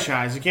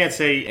franchise. You can't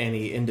say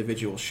any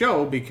individual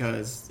show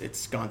because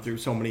it's gone through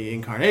so many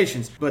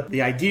incarnations. But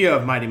the idea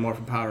of Mighty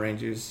Morphin Power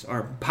Rangers,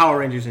 or Power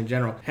Rangers in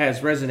general, has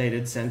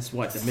resonated since, the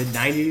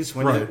mid-90s?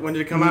 When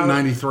did it come out?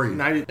 93.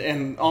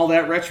 And all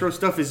that retro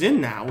stuff is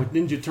in now with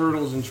Ninja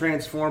Turtles and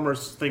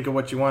Transformers. Think of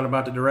what you want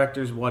about the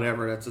directors,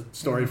 whatever. That's a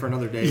story for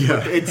another day.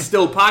 Yeah. But it's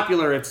still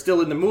popular. It's still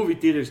in the movie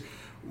theaters.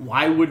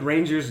 Why would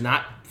Rangers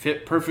not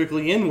fit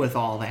perfectly in with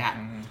all that.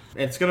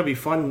 It's going to be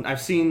fun.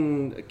 I've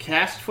seen a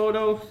cast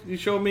photo. You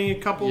showed me a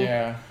couple.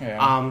 Yeah.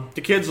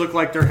 The kids look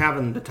like they're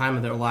having the time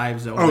of their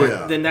lives, though. Oh,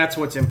 yeah. Then that's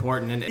what's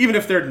important. And even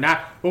if they're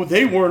not,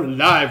 they weren't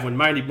alive when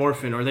Mighty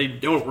Morphin, or they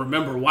don't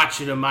remember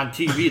watching them on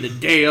TV the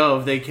day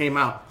of they came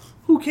out.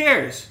 Who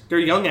cares? They're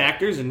young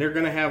actors, and they're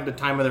going to have the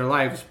time of their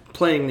lives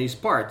playing these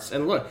parts.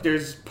 And look,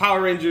 there's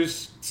Power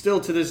Rangers still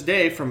to this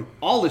day from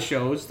all the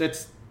shows.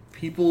 That's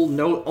people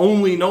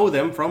only know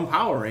them from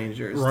Power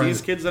Rangers. Right.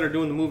 These kids that are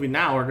doing the movie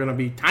now are going to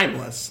be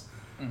timeless.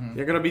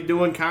 They're going to be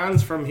doing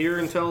cons from here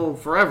until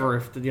forever.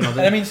 If some of them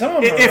that's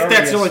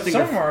the only thing.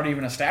 Some of them aren't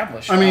even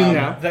established. I mean,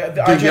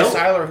 the RJ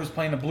Seiler, who's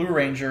playing the Blue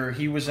Ranger,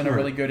 he was in a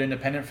really good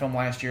independent film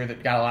last year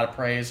that got a lot of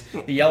praise.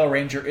 The Yellow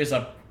Ranger is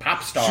a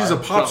pop star. She's a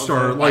pop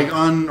star. Like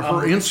on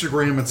her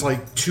Instagram, it's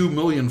like 2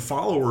 million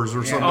followers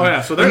or something. Oh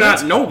yeah, so they're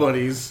not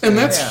nobodies, and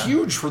that's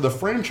huge for the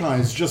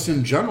franchise just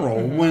in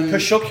general.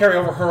 Because she'll carry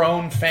over her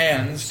own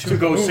fans to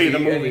go the see the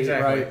movie,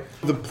 exactly. right?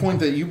 The point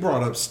that you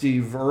brought up,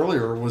 Steve,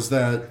 earlier was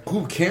that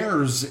who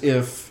cares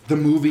if the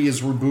movie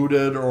is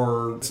rebooted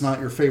or it's not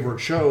your favorite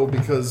show,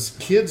 because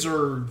kids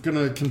are going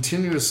to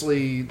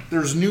continuously,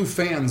 there's new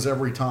fans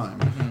every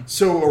time.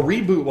 So a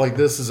reboot like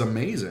this is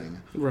amazing.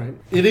 Right.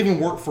 It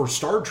even worked for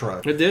Star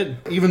Trek. It did.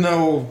 Even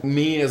though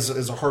me as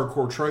a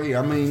hardcore Trekkie,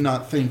 I may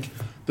not think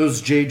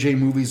those JJ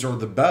movies are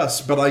the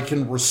best, but I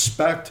can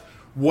respect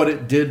what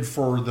it did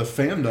for the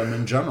fandom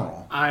in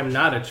general. I'm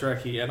not a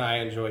Trekkie, and I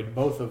enjoyed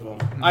both of them.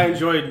 I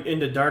enjoyed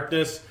Into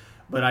Darkness,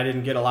 but I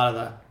didn't get a lot of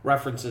the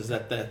references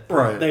that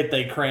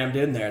they crammed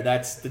in there.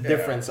 That's the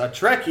difference. A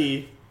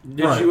Trekkie,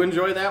 did you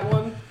enjoy that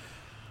one?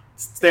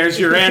 There's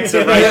your answer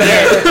right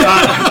there.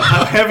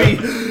 A heavy...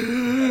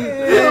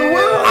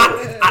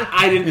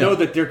 I didn't know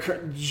that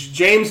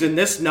James and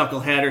this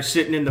knucklehead are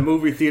sitting in the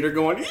movie theater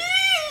going...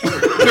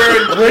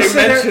 They're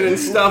mentioning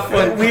stuff.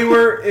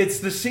 It's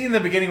the scene in the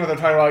beginning where they're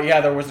talking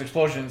about, there was an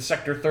explosion in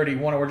Sector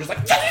 31, and we're just like,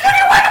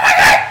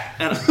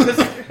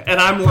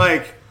 and I'm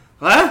like,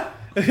 huh?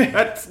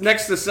 That's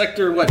next to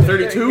Sector,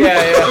 32?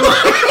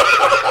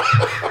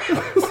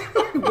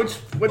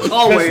 Which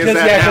hallway is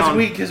that down?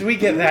 Because we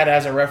get that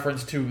as a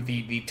reference to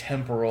the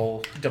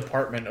temporal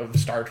department of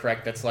Star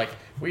Trek that's like,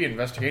 we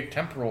investigate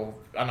temporal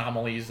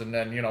anomalies, and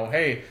then,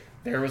 hey,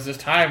 there was this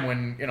time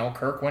when,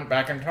 Kirk went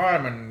back in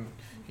time, and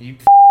he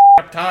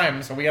up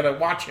time, so we had to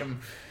watch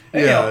him.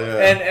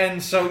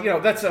 And so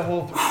that's a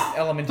whole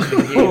element of the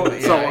game.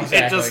 Exactly.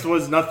 It just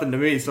was nothing to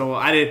me. So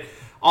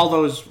all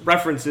those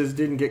references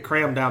didn't get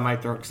crammed down my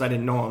throat because I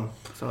didn't know them.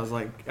 So I was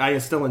like, I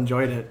still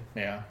enjoyed it.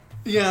 Yeah.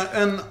 Yeah,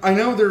 and I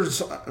know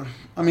there's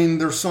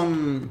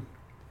some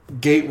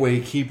gateway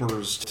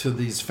keepers to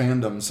these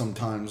fandoms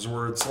sometimes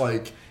where it's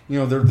like,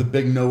 they're the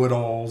big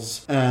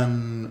know-it-alls,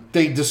 and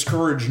they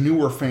discourage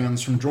newer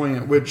fans from joining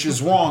it, which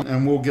is wrong,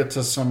 and we'll get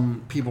to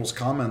some people's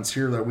comments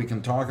here that we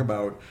can talk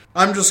about.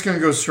 I'm just going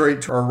to go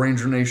straight to our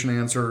Ranger Nation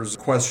Answers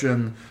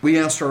question. We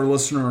asked our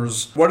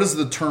listeners, what does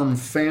the term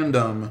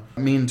fandom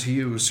mean to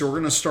you? So we're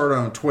going to start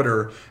on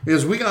Twitter,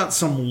 because we got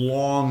some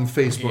long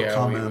Facebook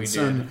comments,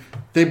 we did. And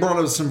they brought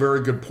up some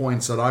very good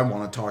points that I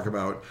want to talk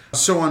about.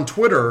 So on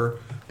Twitter,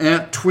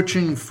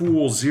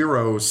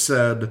 @TwitchingFool0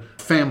 said,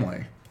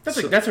 family.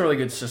 That's a really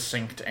good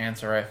succinct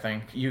answer, I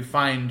think. You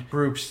find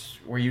groups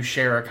where you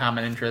share a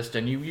common interest,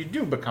 and you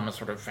do become a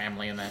sort of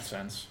family in that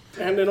sense.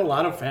 And in a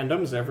lot of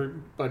fandoms,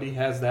 everybody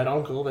has that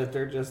uncle that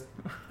they're just,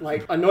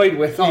 annoyed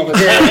with all the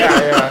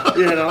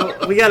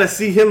time. We got to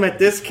see him at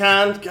this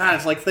con. God,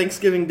 it's like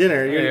Thanksgiving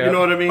dinner. You know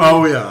what I mean?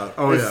 Oh, yeah.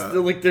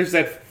 Like, there's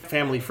that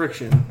family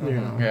friction.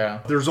 Yeah.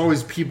 There's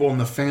always people in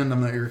the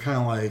fandom that you're kind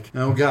of like,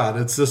 oh God,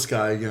 it's this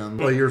guy again.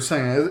 Like you're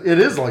saying, it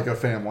is like a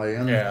family,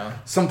 and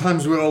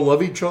sometimes we all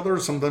love each other.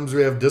 Sometimes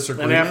we have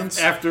disagreements.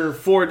 And after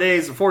 4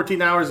 days,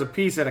 14 hours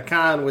apiece at a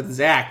con with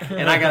Zach,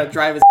 and I got to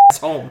drive his ass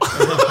home.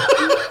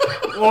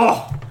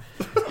 Oh.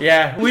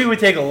 Yeah, we would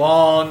take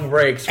long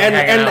breaks.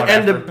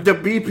 The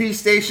BP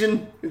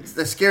station,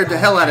 they scared the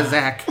hell out of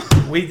Zach.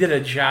 We did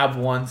a job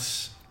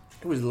once.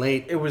 It was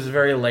late. It was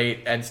very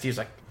late, and Steve's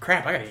like,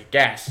 crap, I gotta get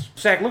gas.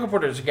 Zach, look up where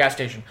there's a gas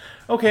station.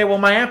 Okay, well,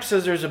 my app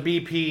says there's a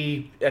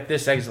BP at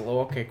this exit. Oh,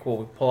 okay, cool.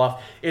 We pull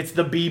off. It's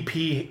the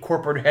BP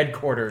corporate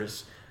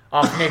headquarters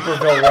off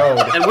Naperville Road.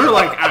 And we're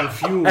like on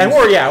fumes. And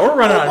we're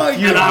running on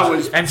fumes. And I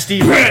was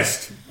Steve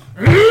pissed.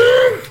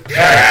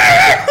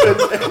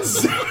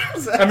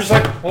 I'm just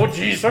like, oh,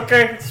 geez,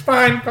 okay, it's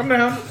fine. Come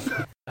down.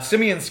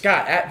 Simeon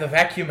Scott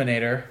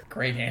 @TheVacuuminator.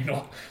 Great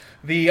handle.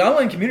 The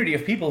online community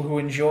of people who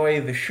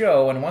enjoy the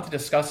show and want to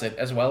discuss it,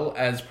 as well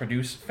as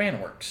produce fan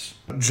works.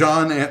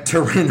 John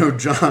 @Terreno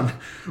John.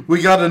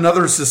 We got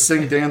another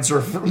succinct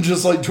answer from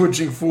just like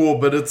Twitching Fool,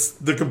 but it's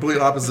the complete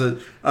opposite.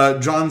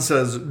 John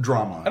says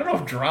drama. I don't know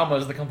if drama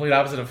is the complete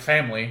opposite of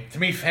family. To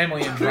me,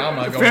 family and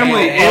drama go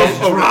family hand in hand. is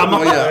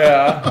drama.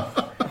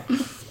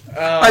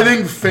 I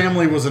think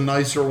family was a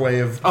nicer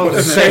way of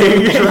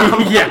saying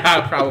drama.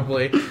 Yeah,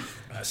 probably.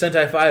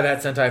 Sentai5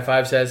 at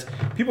Sentai5 says,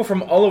 people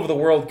from all over the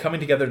world coming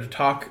together to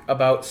talk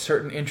about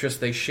certain interests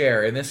they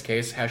share. In this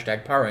case,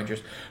 hashtag Power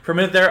Rangers. For a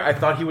minute there, I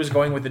thought he was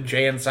going with the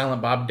Jay and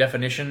Silent Bob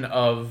definition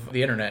of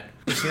the internet.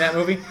 You seen that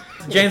movie?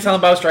 Jay and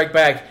Silent Bob Strike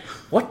Back.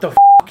 What the f***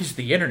 is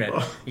the internet?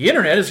 The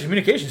internet is a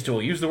communications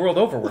tool used the world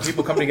over where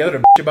people come together to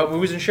bitch about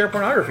movies and share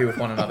pornography with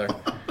one another.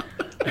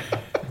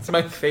 It's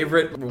my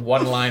favorite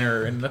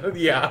one-liner in the...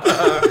 Yeah.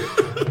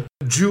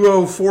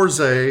 Juo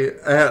Forze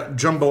at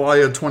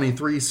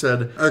Jambalaya23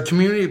 said, a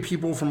community of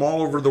people from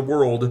all over the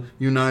world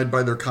unite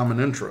by their common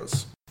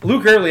interests.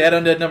 Luke Early at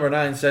Undead Number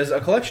 9 says, a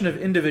collection of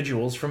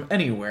individuals from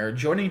anywhere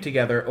joining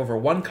together over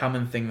one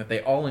common thing that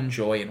they all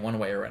enjoy in one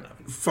way or another.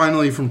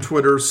 Finally, from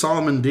Twitter,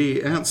 Solomon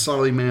D at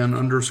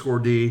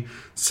Sollyman_D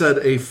said,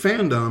 a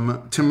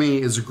fandom, to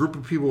me, is a group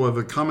of people who have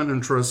a common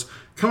interest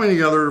coming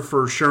together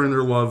for sharing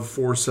their love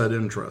for said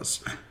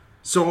interests.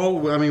 So,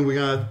 we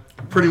got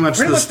pretty much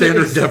the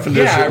standard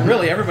definition. Yeah,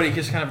 really, everybody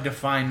just kind of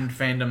defined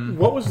fandom.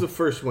 What was the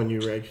first one you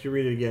read? Could you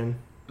read it again?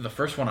 The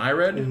first one I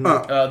read?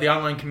 Mm-hmm. The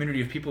online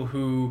community of people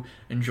who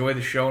enjoy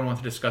the show and want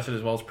to discuss it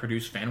as well as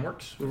produce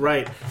fanworks.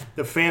 Right.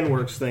 The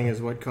fanworks thing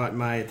is what caught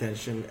my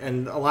attention.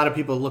 And a lot of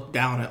people look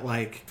down at,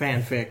 like,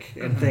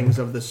 fanfic and things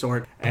of the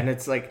sort. And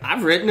it's like,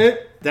 I've written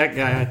it. That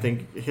guy, I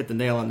think, hit the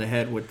nail on the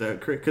head with the...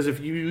 Because if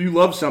you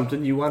love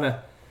something, you want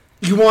to...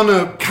 You want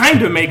to...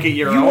 kind of make it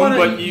your own,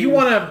 but you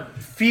want to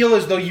feel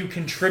as though you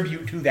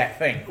contribute to that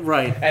thing.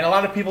 Right. And a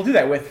lot of people do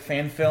that with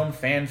fan film,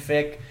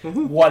 fanfic,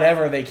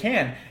 whatever they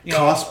can. You know,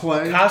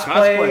 Cosplay. That's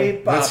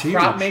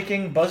prop huge.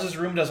 making. Buzz's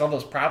Room does all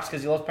those props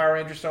because he loves Power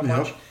Rangers so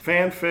much.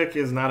 Fanfic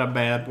is not a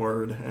bad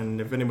word,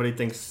 and if anybody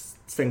thinks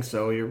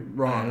so, you're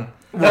wrong.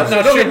 No,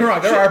 don't get me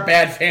wrong. There are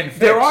bad fanfics.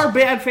 There are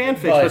bad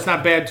fanfics, but it's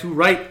not bad to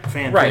write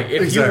fanfic. Right.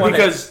 If Exactly. you want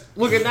Because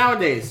look at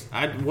nowadays.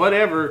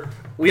 Whatever.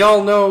 We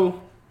all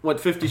know what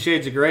 50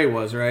 Shades of Grey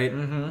was, right?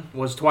 Mm-hmm.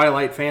 Was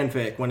Twilight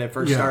fanfic when it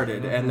first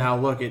started. And now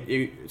look,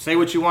 say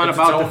what you want It's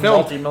about its the own film,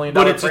 multi-million but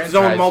dollar it's its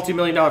franchise. own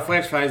multi-million-dollar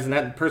franchise, and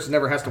that person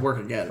never has to work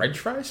again. French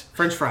fries?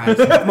 French fries.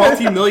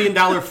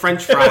 Multi-million-dollar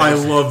French fries. I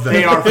love that.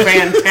 They are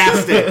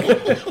fantastic.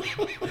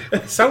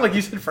 It sounded like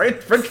you said French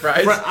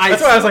fries.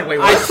 That's why I was like, wait,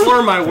 what? I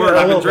swear my word,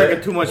 I've been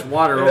drinking too much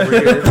water over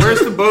here.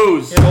 Where's the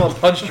booze? I'm a little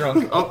punch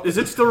drunk. Oh, is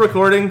it still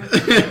recording?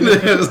 It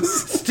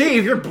is.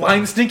 Steve, you're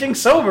blind stinking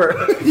sober.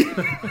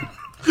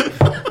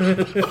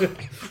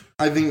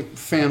 I think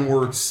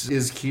fanworks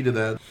is key to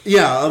that.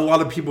 Yeah, a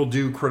lot of people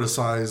do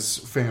criticize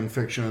fan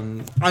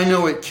fiction. I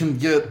know it can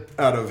get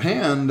out of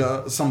hand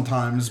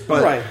sometimes,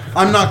 but Right.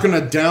 I'm not going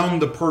to down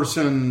the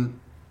person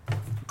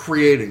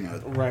creating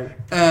it. Right.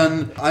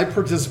 And I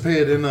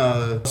participated in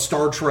a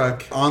Star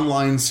Trek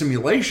online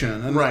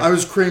simulation, and Right. I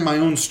was creating my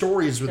own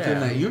stories within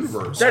Yeah. that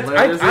universe. I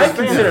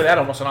consider that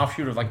almost an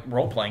offshoot of like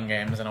role-playing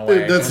games in a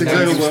way. That's And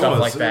exactly do what it stuff was.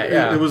 like that.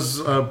 Yeah. It was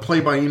a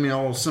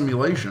play-by-email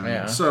simulation.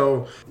 Yeah.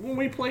 So When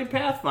we played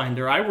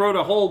Pathfinder, I wrote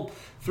a whole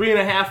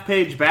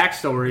 3.5-page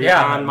backstory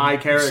Yeah, on my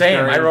character.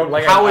 same. I wrote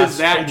like how a is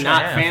that page and a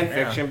not half, fan yeah.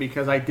 fiction?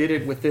 Because I did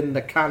it within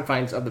the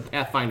confines of the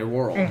Pathfinder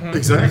world.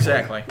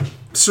 Exactly.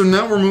 So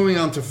now we're moving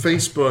on to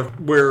Facebook,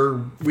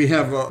 where we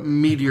have a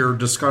meatier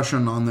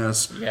discussion on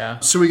this. Yeah.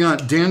 So we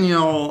got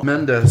Danielle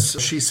Mendez.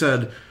 She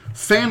said,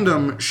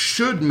 fandom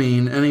should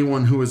mean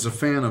anyone who is a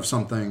fan of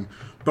something,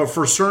 but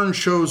for certain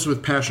shows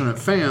with passionate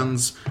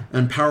fans,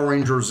 and Power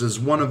Rangers is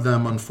one of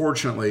them,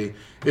 unfortunately,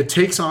 it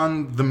takes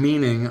on the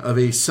meaning of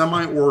a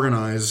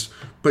semi-organized,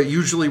 but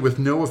usually with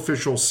no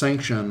official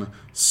sanction,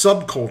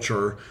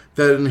 subculture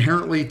that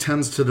inherently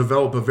tends to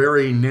develop a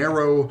very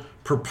narrow,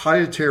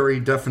 proprietary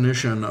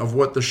definition of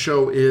what the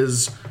show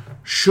is,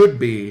 should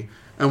be,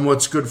 and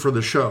what's good for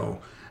the show.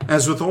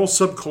 As with all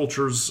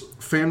subcultures,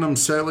 fandoms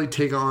sadly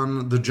take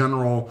on the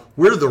general,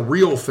 we're the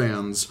real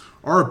fans,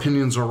 our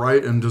opinions are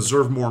right and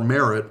deserve more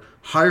merit,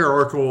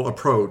 hierarchical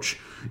approach,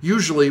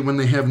 usually when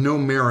they have no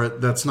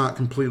merit that's not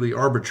completely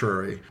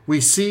arbitrary.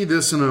 We see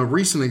this in a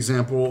recent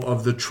example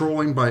of the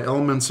trolling by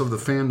elements of the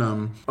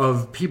fandom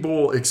of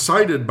people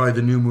excited by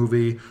the new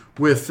movie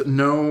with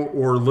no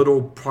or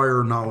little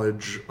prior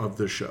knowledge of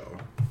the show.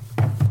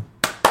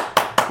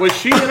 Was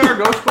she in our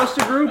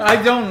Ghostbuster group?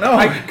 I don't know.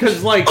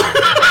 Because,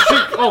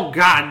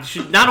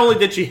 not only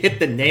did she hit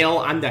the nail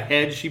on the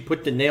head, she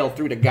put the nail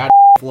through the goddamn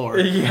floor.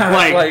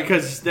 Yeah,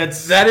 because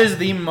that is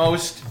the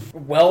most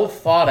well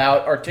thought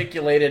out,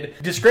 articulated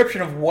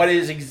description of what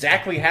is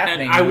exactly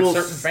happening with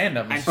certain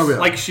fandoms.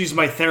 Like she's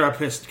my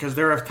therapist, because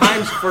there are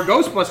times for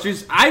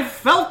Ghostbusters I've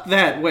felt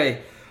that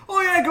way. Oh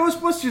yeah,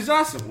 Ghostbusters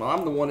awesome. Well,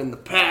 I'm the one in the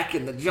pack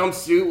in the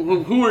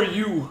jumpsuit. Who are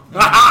you?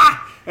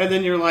 And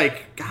then you're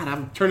like, God,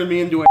 I'm turning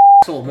me into a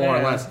asshole more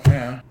or less.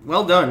 Yeah.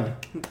 Well done.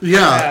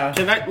 Yeah.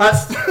 Can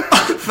let's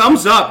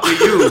thumbs up to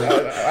you.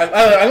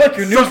 I like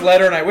your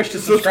newsletter and I wish to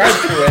subscribe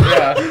to it.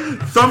 Yeah.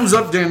 Thumbs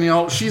up,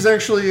 Danielle. She's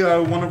actually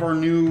one of our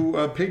new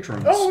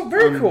patrons. Oh,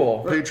 very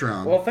cool.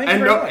 Patreon. Well, thank you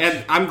very much.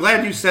 And I'm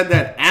glad you said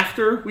that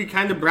after we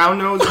kind of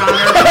brown-nosed on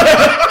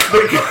her.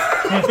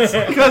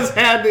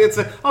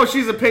 Because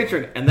she's a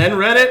patron. And then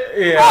read it.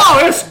 Yeah.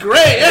 Oh, it's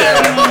great.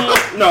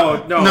 Yeah.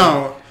 No.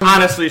 No.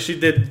 Honestly, she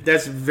did.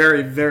 That's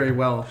very, very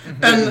well.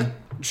 And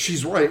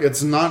she's right.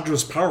 It's not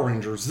just Power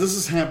Rangers. This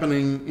is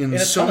happening in a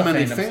so ton of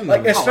many fandoms. fandoms.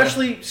 Like,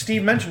 especially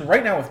Steve mentioned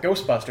right now with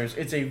Ghostbusters,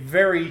 it's a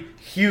very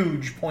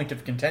huge point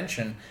of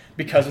contention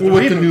because of the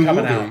With the reboot new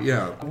coming movie,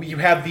 out. yeah. You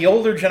have the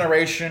older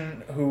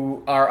generation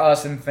who are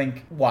us and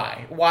think,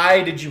 why?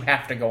 Why did you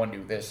have to go and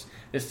do this?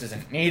 This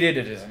isn't needed.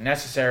 It isn't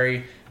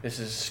necessary. This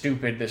is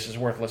stupid. This is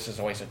worthless. This is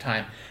a waste of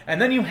time. And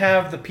then you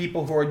have the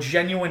people who are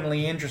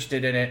genuinely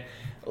interested in it.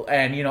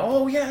 And,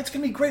 oh, yeah, it's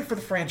going to be great for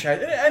the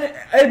franchise. And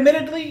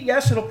admittedly,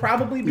 yes, it'll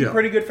probably be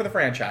pretty good for the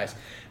franchise.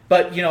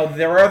 But,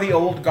 there are the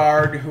old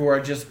guard who are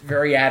just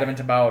very adamant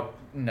about,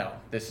 no,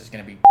 this is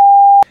going to be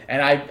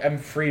And I'm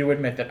free to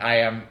admit that I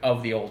am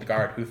of the old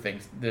guard who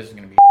thinks this is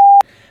going to be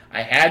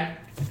I had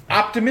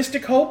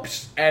optimistic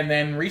hopes, and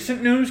then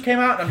recent news came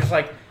out, and I'm just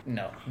like,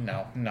 no,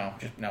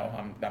 just no.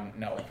 I'm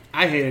no.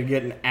 I hated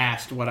getting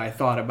asked what I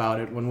thought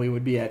about it when we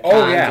would be at Oh,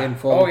 cons yeah. in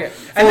full, Oh, yeah.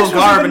 full And this was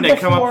garb, even and they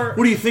come before- up,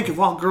 what do you think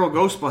of all-girl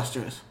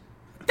Ghostbusters?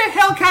 What the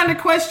hell kind of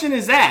question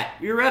is that?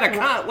 You're at a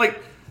con, like,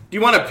 do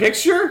you want a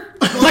picture?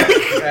 Like,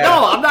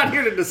 no, I'm not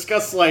here to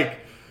discuss, like,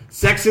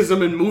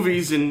 sexism in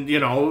movies and,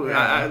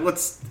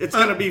 it's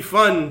going to be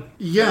fun.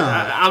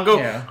 Yeah. I'll go,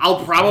 Yeah.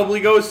 I'll probably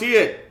go see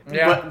it.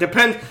 Yeah. But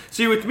depends.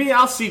 See, with me,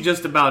 I'll see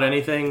just about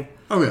anything.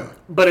 Oh, yeah.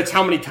 But it's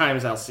how many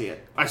times I'll see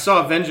it. I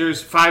saw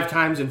Avengers 5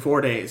 times in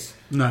 4 days.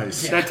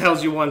 Nice. That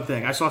tells you one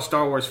thing. I saw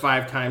Star Wars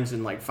 5 times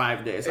in like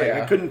 5 days. I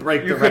Yeah. couldn't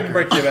break You the couldn't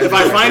record. break the If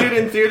I find it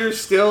in theaters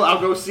still, I'll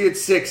go see it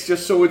 6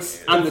 just so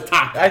it's on the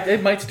top.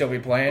 It might still be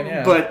playing,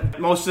 yeah. But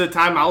most of the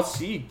time, I'll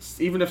see,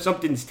 even if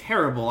something's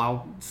terrible,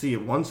 I'll see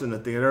it once in the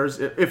theaters.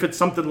 If it's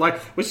something like,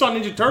 we saw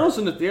Ninja Turtles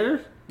in the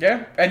theater.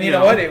 yeah, and you know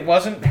know. what? It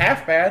wasn't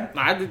half bad.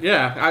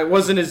 I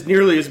wasn't as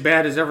nearly as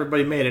bad as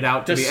everybody made it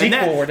out to The be. sequel,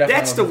 we're definitely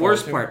that's the looking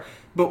worst forward to. part.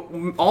 But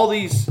all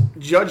these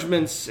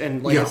judgments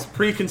and Yeah.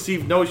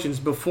 preconceived notions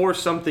before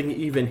something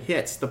even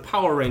hits, the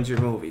Power Ranger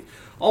movie,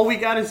 all we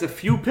got is a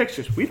few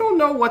pictures. We don't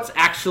know what's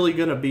actually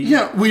going to be.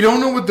 Yeah, we don't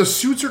know what the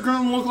suits are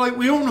going to look like.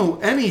 We don't know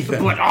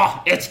anything. But,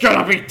 it's going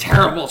to be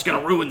terrible. It's going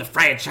to ruin the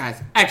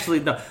franchise. Actually,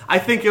 no. I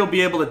think he'll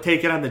be able to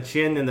take it on the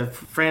chin and the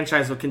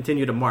franchise will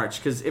continue to march.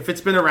 Because if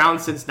it's been around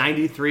since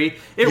 93,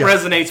 it Yeah.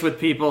 resonates with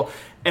people.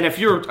 And if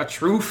you're a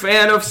true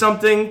fan of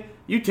something,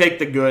 you take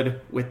the good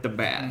with the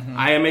bad. Mm-hmm.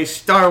 I am a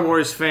Star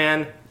Wars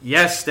fan.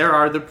 Yes, there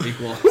are the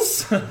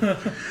prequels.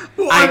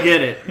 I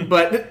get it.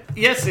 But,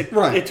 yes, it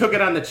took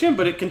it on the chin,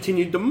 but it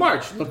continued to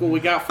march. Look what we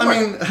got for I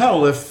it. mean,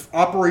 hell, if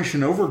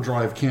Operation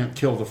Overdrive can't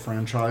kill the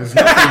franchise,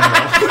 nothing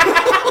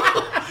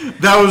will.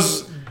 That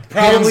was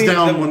Probably hands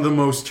down the- one of the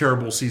most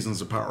terrible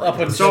seasons of Power Up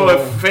Rangers. until-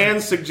 So if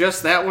fans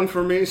suggest that one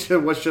for me, should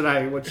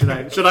I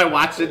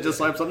watch it just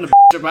so I have something to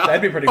bitch about?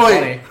 That'd be pretty Oh,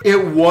 funny.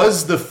 it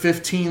was the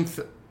 15th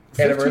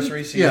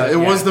Anniversary season? Yeah, it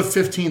was Yeah. the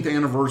 15th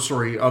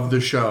anniversary of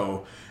the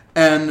show.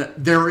 And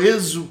there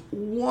is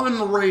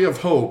one ray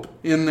of hope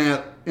in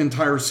that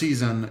entire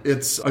season.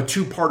 It's a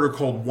 2-parter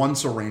called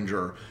Once a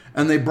Ranger.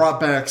 And they brought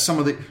back some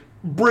of the...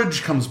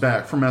 Bridge comes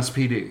back from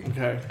SPD.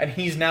 Okay. And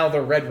he's now the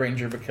Red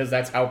Ranger because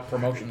that's how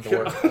promotions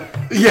work.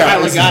 Yeah.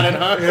 Finally got it,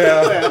 huh?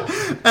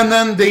 Yeah. And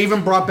then they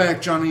even brought back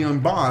Johnny Young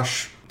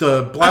Bosch,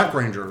 the Black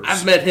Rangers.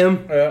 I've met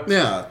him.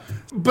 Yeah.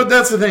 But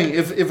that's the thing.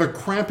 If a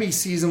crappy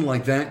season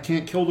like that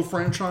can't kill the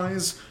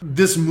franchise,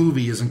 this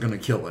movie isn't going to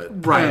kill it.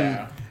 Right.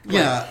 And,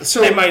 yeah.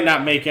 So They might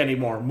not make any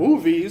more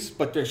movies,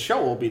 but their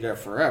show will be there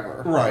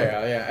forever. Right.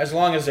 Yeah. As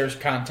long as there's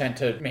content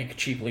to make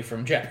cheaply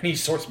from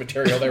Japanese source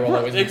material, there will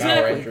always be Power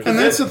Exactly. Rangers. And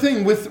that's the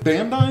thing with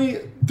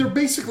Bandai, they're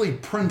basically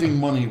printing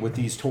money with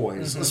these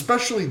toys,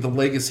 especially the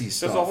legacy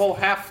stuff. There's a whole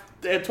half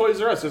at Toys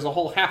R Us. There's a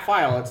whole half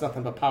aisle that's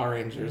nothing but Power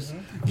Rangers.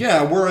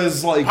 Yeah,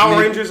 whereas like Power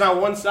Rangers on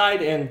one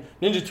side and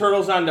Ninja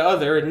Turtles on the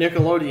other, and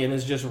Nickelodeon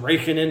is just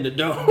raking in the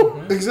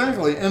dough.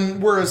 Exactly.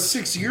 And whereas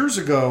 6 years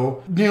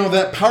ago,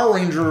 that Power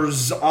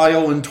Rangers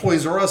aisle in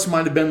Toys R Us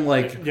might have been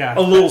like Yeah.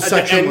 a little At the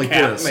section end like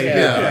cap, this. maybe.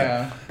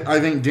 Yeah. I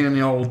think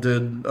Danielle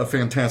did a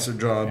fantastic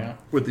job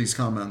with these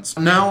comments.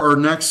 Now, our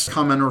next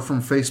commenter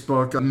from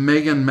Facebook,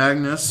 Megan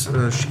Magnus,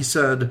 she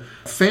said,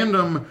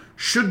 fandom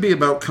should be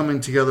about coming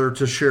together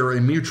to share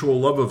a mutual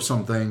love of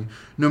something,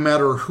 no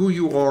matter who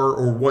you are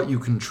or what you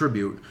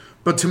contribute.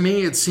 But to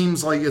me, it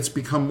seems like it's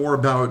become more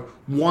about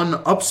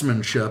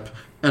one-upsmanship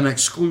and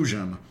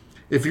exclusion.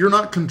 If you're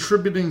not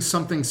contributing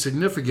something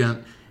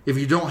significant, if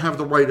you don't have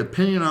the right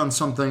opinion on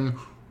something,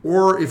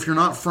 or if you're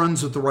not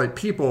friends with the right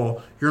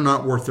people, you're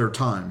not worth their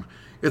time.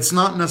 It's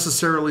not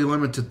necessarily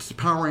limited to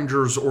Power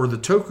Rangers or the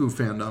Toku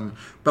fandom,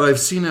 but I've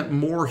seen it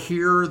more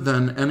here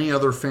than any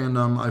other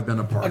fandom I've been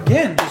a part of.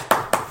 Again, just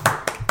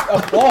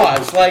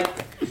applause.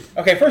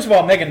 Okay, first of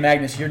all, Megan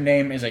Magnus, your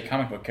name is a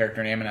comic book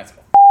character name, and that's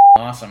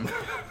awesome.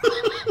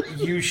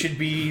 You should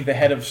be the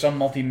head of some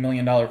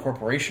multi-million-dollar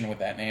corporation with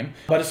that name.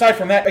 But aside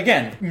from that,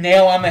 again,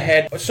 nail on the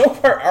head. So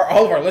far,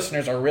 all of our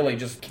listeners are really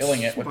just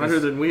killing it with Smarter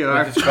this, than we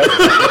are. with this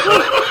question.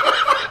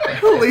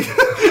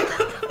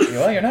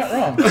 Well, you're not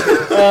wrong.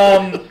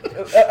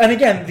 And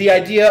again, the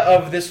idea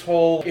of this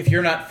whole, if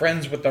you're not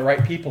friends with the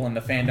right people in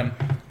the fandom,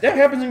 that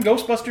happens in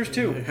Ghostbusters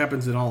too. It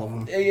happens in all of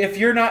them. If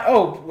you're not,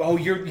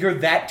 you're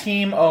that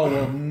team. Oh,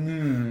 well,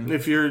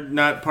 If you're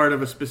not part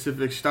of a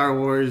specific Star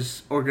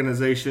Wars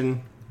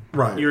organization,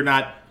 Right. you're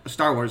not a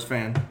Star Wars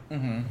fan.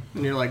 Mm-hmm.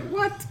 And you're like,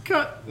 what?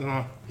 Cut.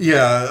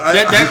 Yeah.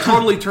 That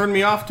totally turned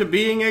me off to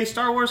being a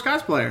Star Wars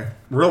cosplayer.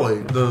 Really?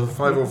 The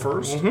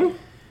 501st? Mm-hmm.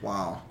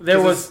 Wow.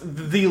 There was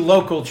the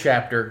local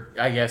chapter,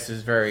 I guess,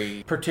 is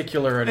very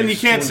particular. And you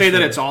can't say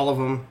that it's all of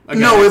them.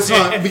 Again, No, it's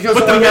not. Because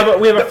But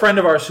we have a friend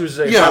of ours who's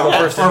a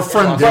our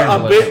friend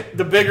Dan.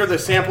 The bigger the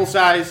sample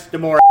size, the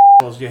more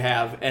you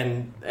have.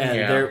 And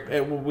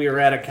we were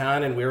at a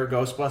con and we were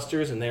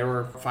Ghostbusters and they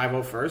were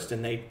 501st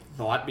and they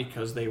thought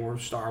because they were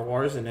Star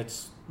Wars and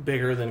it's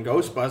bigger than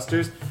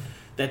Ghostbusters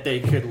that they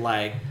could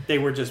they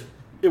were just.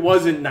 It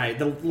wasn't nice.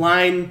 The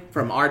line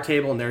from our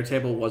table and their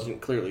table wasn't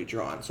clearly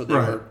drawn, so they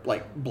were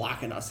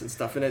blocking us and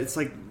stuff. And it's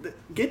like,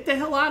 get the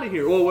hell out of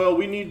here! Oh well,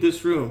 we need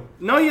this room.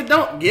 No, you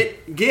don't.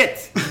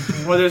 Get.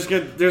 Well, there's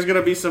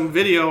gonna be some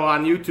video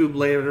on YouTube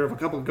later of a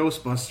couple of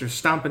Ghostbusters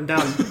stomping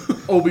down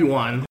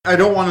Obi-Wan. I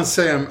don't want to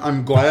say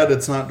I'm glad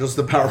it's not just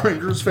the Power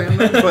Rangers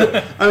fandom,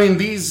 but I mean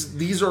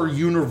these are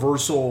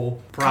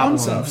universal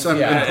concepts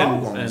and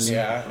problems.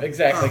 And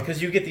exactly,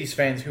 because you get these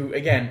fans who,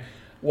 again.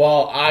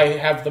 Well, I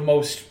have the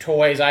most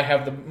toys, I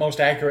have the most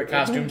accurate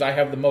costumes, I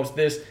have the most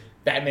this.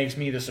 That makes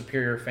me the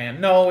superior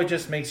fan. No, it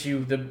just makes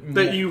you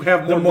that you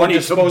have more money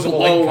disposable to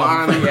blow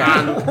on.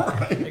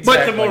 Exactly.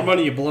 But the more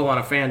money you blow on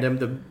a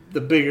fandom, the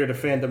bigger the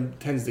fandom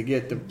tends to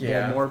get.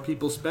 The more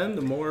people spend,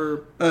 the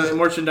more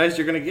merchandise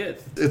you're going to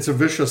get. It's a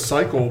vicious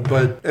cycle,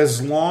 but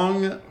as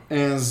long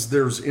as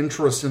there's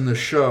interest in the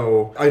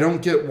show, I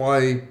don't get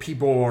why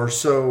people are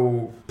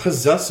so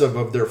possessive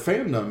of their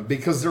fandom,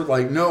 because they're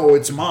like, no,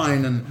 it's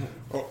mine, and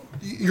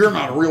you're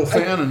not a real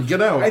fan, and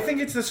get out. I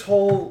think it's this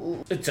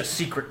whole, it's a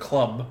secret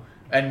club.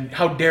 And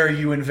how dare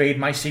you invade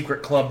my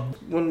secret club?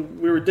 When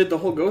we did the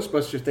whole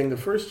Ghostbuster thing, the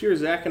first year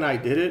Zach and I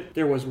did it,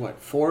 there was,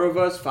 5 of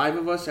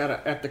us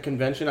at the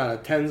convention out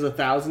of tens of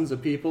thousands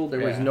of people. There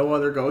was no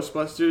other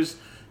Ghostbusters.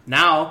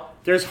 Now,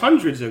 there's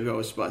hundreds of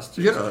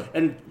Ghostbusters. Yeah.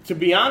 And to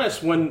be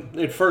honest, when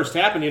it first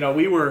happened,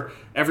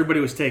 everybody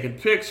was taking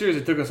pictures.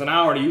 It took us an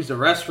hour to use the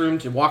restroom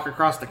to walk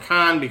across the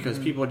con because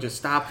people just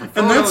stopped for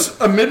photos.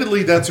 And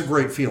admittedly, that's a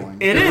great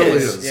feeling. It really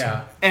is.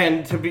 Yeah.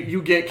 And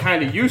you get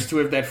kind of used to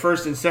it. That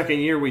first and second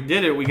year we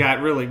did it, we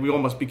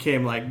almost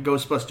became like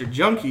Ghostbuster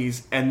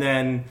junkies. And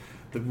then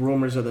the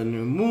rumors of the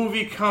new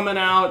movie coming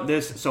out,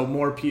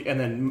 more people, and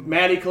then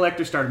Matty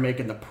Collector started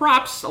making the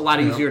props a lot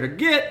easier to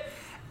get.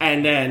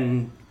 And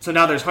then, so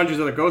now there's hundreds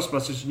of other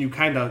Ghostbusters,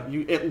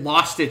 and it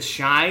lost its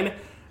shine.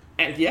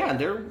 And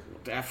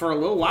for a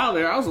little while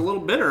there, I was a little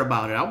bitter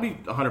about it. I'll be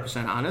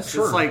 100% honest.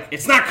 Sure. It's like,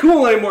 it's not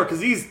cool anymore because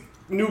these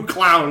new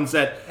clowns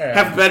that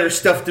have better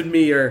stuff than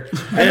me, or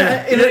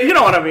you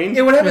know what I mean?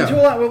 It would happen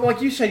to a lot.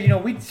 Like you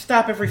said, we'd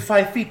stop every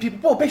 5 feet.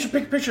 People,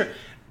 picture.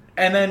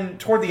 And then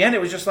toward the end, it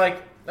was just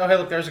like, oh, hey,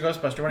 look, there's a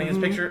Ghostbuster. Want to get his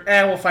picture?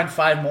 We'll find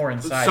 5 more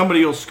inside.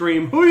 Somebody will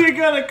scream, "Who are you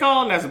gonna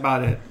call?" And that's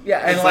about it. Yeah,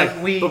 and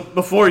it's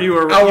before you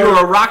were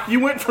a rock.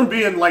 You went from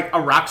being like a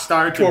rock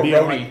star to being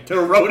roadie. To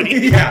a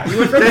roadie. Yeah, you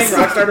went from being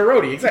rock star to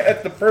roadie. Exactly.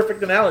 That's the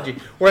perfect analogy.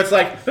 Where it's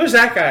like, who's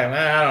that guy?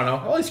 I don't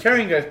know. Oh, he's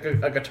carrying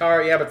a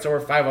guitar. Yeah, but so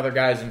are 5 other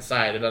guys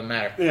inside. It doesn't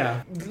matter.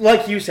 Yeah.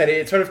 Like you said,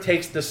 it sort of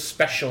takes the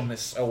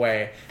specialness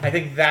away. I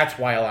think that's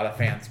why a lot of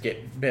fans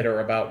get bitter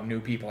about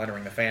new people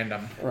entering the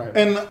fandom. Right.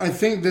 And I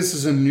think this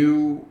is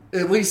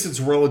at least it's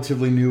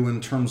relatively new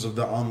in terms of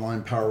the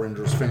online Power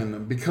Rangers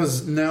fandom,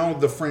 because now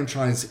the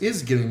franchise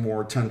is getting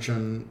more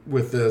attention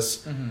with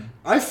this. Mm-hmm.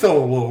 I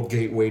felt a little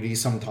gateway-y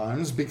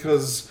sometimes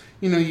because,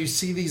 you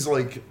see these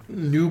like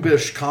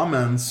noobish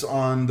comments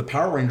on the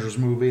Power Rangers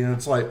movie, and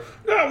it's like,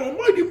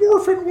 Mighty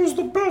Morphin was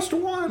the best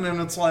one, and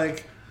it's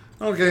like,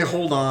 okay,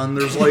 hold on.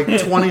 There's like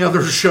 20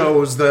 other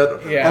shows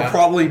that are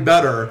probably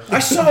better. I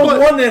saw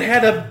one that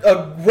had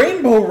a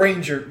Rainbow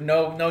Ranger.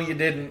 No, you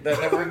didn't. That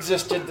never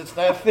existed. That's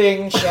not a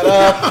thing. Shut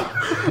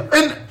up.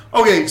 And,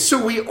 okay,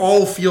 so we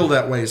all feel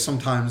that way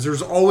sometimes.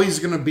 There's always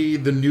going to be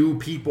the new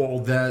people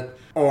that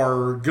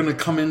are going to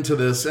come into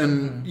this,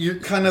 and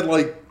you kind of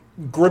like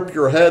grip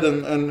your head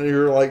and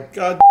you're like,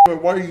 God damn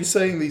it, why are you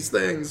saying these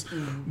things?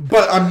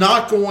 But I'm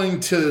not going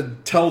to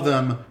tell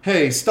them,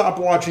 hey, stop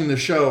watching the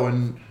show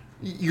and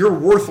you're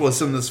worthless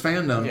in this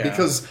fandom,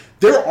 because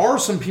there are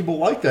some people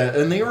like that,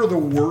 and they are the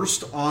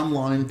worst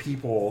online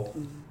people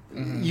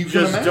you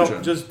can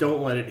imagine. Just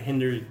don't let it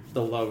hinder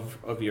the love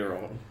of your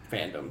own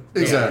fandom.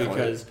 Exactly.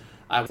 Because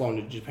I've flown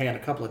to Japan a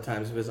couple of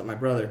times to visit my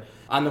brother.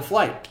 On the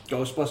flight,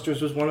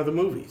 Ghostbusters was one of the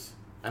movies.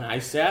 And I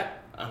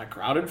sat on a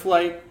crowded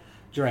flight,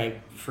 drank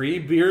free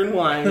beer and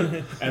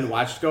wine, and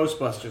watched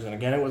Ghostbusters. And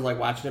again, it was like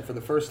watching it for the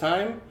first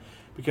time.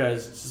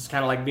 Because it's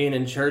kind of like being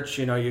in church,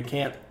 you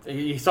can't,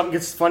 something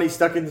gets funny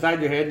stuck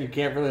inside your head and you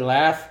can't really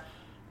laugh.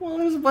 Well,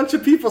 there's a bunch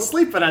of people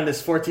sleeping on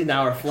this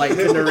 14-hour flight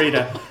to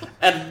Narita.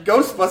 And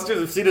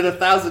Ghostbusters, I've seen it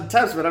 1,000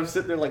 times, but I'm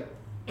sitting there like...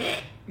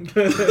 and,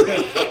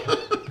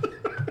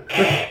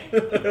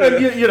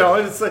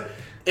 it's like,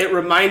 it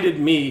reminded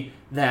me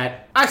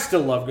that I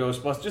still love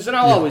Ghostbusters, and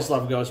I'll always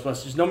love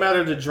Ghostbusters, no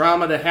matter the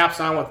drama that happens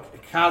on with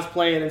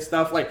cosplaying and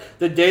stuff. Like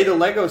the day the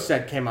Lego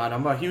set came out,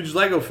 I'm a huge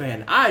Lego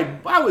fan. I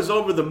was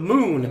over the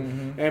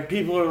moon, and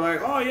people are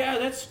like, "Oh yeah,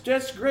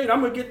 that's great.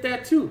 I'm gonna get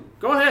that too."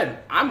 Go ahead,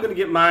 I'm gonna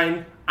get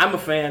mine. I'm a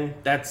fan.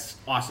 That's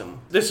awesome.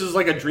 This is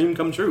like a dream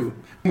come true.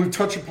 We've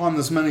touched upon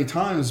this many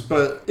times,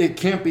 but it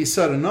can't be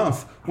said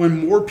enough.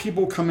 When more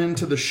people come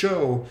into the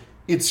show,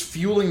 it's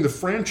fueling the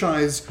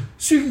franchise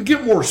so you can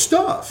get more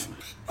stuff.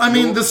 I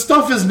mean, the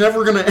stuff is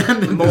never going to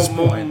end at this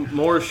point.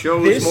 More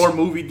shows, more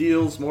movie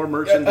deals, more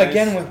merchandise.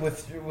 Again,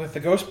 with the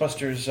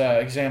Ghostbusters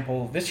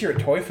example, this year at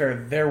Toy Fair,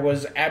 there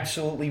was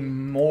absolutely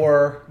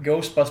more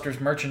Ghostbusters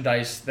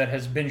merchandise that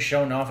has been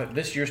shown off at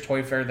this year's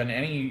Toy Fair than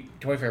any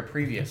Toy Fair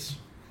previous.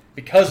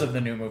 Because of the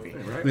new movie.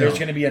 Right. There's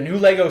going to be a new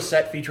Lego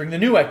set featuring the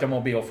new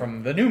Ectomobile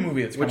from the new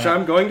movie that's coming out.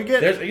 I'm going to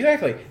get.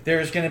 Exactly.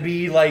 There's going to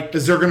be like...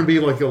 Is there going to be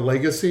like a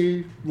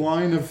legacy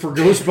line for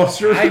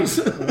Ghostbusters?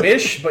 I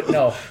wish, but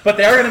no. But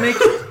they are going to make...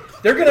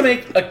 They're going to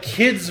make a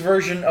kids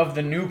version of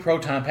the new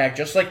Proton Pack,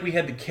 just like we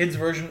had the kids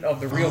version of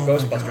the real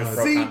Ghostbusters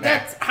Proton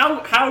Pack. See,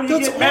 how do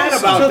you get mad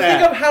about that? So that?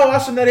 think of how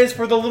awesome that is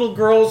for the little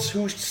girls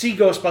who see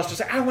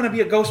Ghostbusters. I want to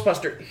be a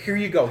Ghostbuster. Here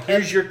you go.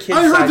 Here's your kids.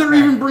 I heard they're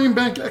even bringing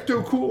back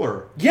Ecto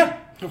Cooler. Yeah.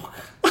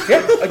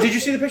 Yeah. Did you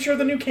see the picture of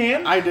the new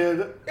can? I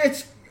did.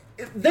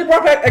 They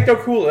brought back Ecto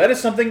Cooler. That is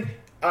something.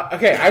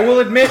 Okay, I will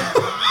admit,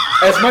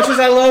 as much as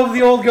I love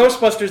the old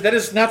Ghostbusters, that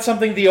is not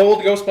something the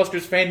old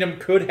Ghostbusters fandom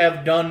could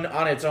have done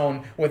on its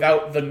own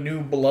without the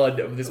new blood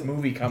of this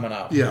movie coming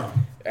out. Yeah.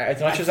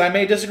 As much as I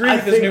may disagree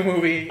with this new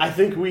movie, I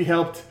think we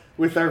helped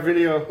with our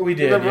video. We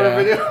did. Remember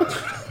our video?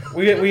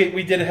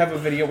 we did have a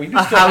video. We do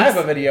still have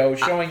a video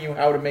showing you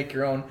how to make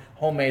your own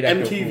homemade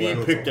Ecto Cooler.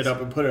 MTV picked it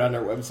up and put it on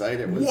their website.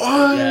 It was,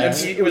 what? Yeah,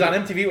 it was on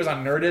MTV. It was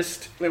on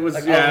Nerdist. It was.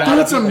 Like,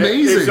 that's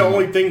amazing. It's the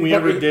only thing we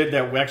ever did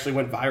that actually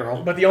went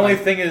viral. But the only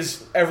thing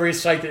is, every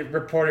site that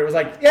reported was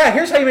like, "Yeah,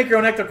 here's how you make your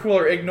own Ecto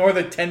Cooler. Ignore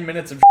the 10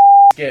 minutes of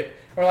skit."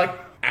 We're like,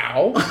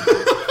 "Ow!"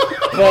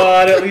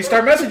 But at least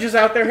our message is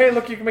out there. Hey,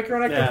 look, you can make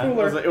your own Ecto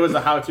Cooler. It was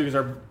a how-to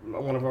because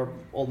one of our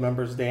old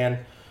members,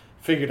 Dan,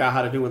 figured out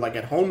how to do it like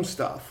at home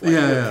stuff. Like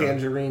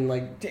tangerine,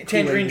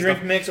 tangerine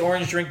drink mix,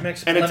 orange drink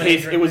mix, and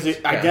it was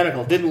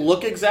identical. Didn't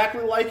look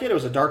exactly like it. It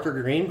was a darker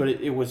green, but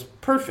it was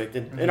perfect.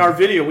 And in our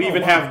video, we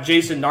even have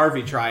Jason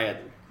Narvi try it.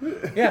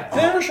 Yeah, did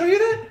I ever show you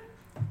that?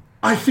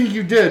 I think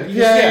you did.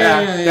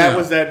 Yeah. That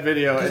was that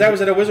video. Because that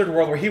was at a Wizard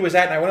World where he was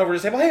at, and I went over to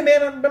say, "Well, hey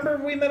man, I remember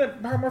we met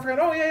at Morphin."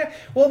 Oh yeah.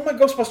 Well, my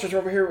Ghostbusters are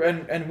over here,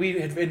 and we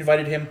had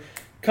invited him.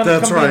 Come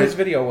do this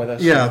video with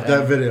us. Yeah,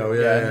 that video.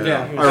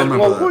 Yeah. I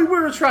remember that. We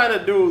were trying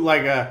to do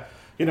like a,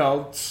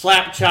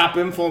 slap chop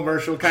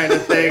infomercial kind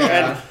of thing,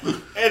 and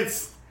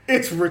it's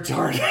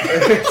retarded.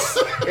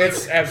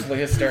 It's absolutely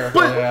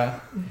hysterical.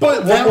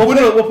 But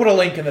we'll put a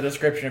link in the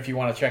description if you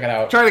want to check it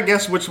out. Try to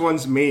guess which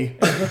one's me.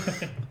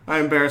 I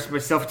embarrassed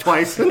myself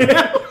twice.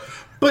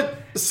 But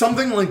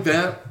something like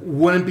that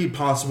wouldn't be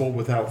possible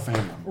without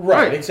fandom.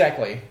 Right,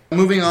 exactly.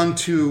 Moving on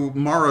to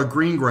Mara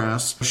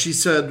Greengrass, she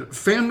said,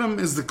 fandom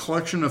is the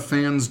collection of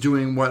fans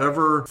doing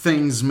whatever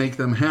things make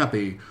them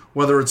happy,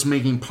 whether it's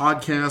making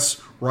podcasts,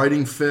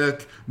 writing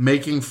fic,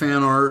 making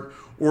fan art,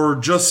 or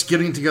just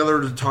getting together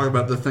to talk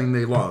about the thing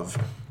they love.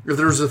 If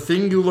there's a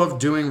thing you love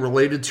doing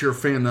related to your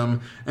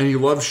fandom and you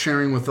love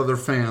sharing with other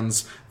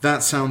fans,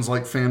 that sounds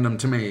like fandom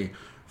to me.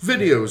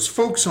 Videos,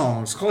 folk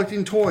songs,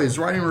 collecting toys,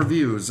 writing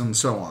reviews, and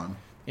so on.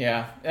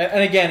 Yeah,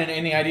 and again,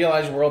 in the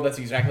idealized world, that's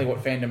exactly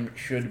what fandom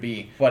should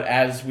be. But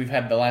as we've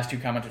had the last two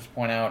commenters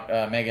point out,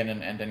 Megan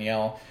and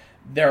Danielle,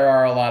 there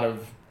are a lot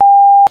of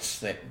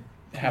that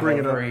have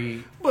a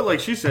very... But like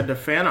she said, the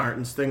fan art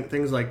and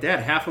things like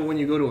that, half of when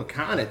you go to a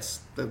con, it's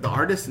the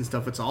artists and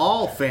stuff, it's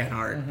all fan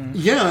art. Mm-hmm.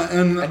 Yeah,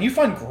 and you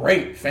find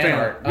great fan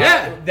art.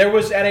 Yeah. There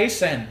was at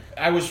ASEN,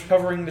 I was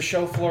covering the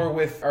show floor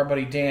with our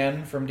buddy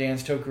Dan from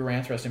Dan's Toku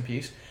Rants, rest in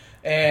peace.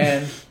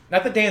 And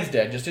not that Dan's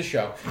dead, just his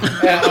show.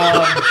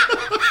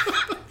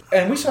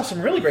 And we saw some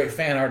really great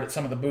fan art at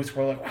some of the booths.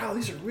 We're like, wow,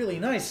 these are really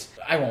nice.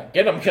 I won't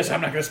get them because I'm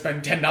not going to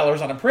spend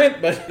 $10 on a print,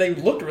 but they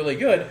looked really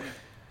good.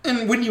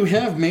 And when you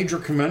have major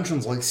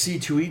conventions like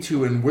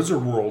C2E2 and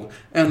Wizard World,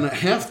 and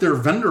half their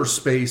vendor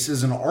space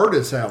is an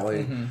artist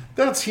alley,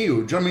 that's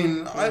huge. I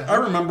mean, I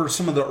remember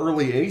some of the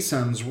early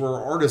ASENs where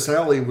Artist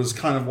Alley was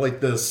kind of like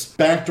this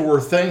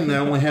backdoor thing that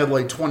only had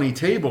like 20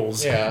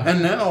 tables. Yeah.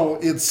 And now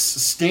it's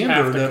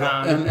standard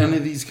at any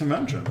of these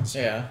conventions.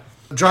 Yeah.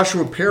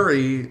 Joshua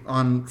Perry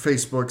on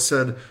Facebook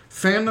said,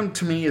 fandom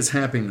to me is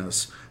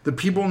happiness. The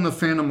people in the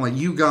fandom like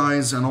you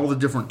guys and all the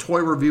different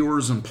toy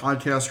reviewers and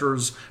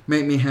podcasters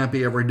make me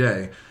happy every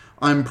day.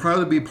 I'm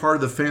proud to be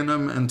part of the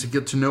fandom and to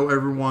get to know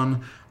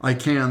everyone I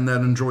can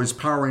that enjoys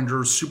Power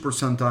Rangers, Super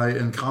Sentai,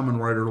 and Kamen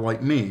Rider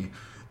like me.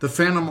 The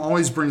fandom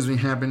always brings me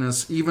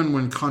happiness even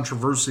when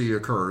controversy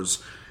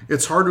occurs.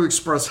 It's hard to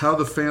express how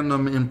the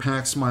fandom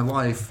impacts my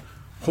life,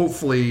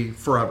 hopefully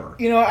forever.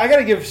 I got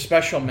to give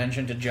special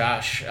mention to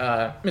Josh,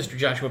 Mr.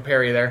 Joshua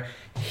Perry there.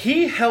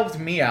 He helped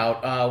me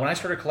out when I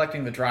started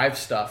collecting the Drive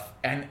stuff,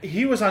 and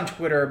he was on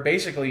Twitter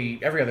basically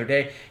every other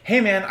day.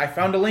 Hey man, I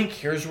found a link.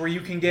 Here's where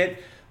you can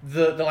get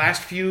the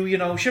last few,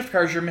 shift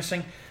cars you're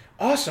missing.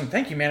 Awesome,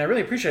 thank you, man. I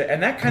really appreciate it.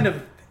 And that kind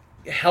of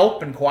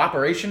help and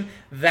cooperation,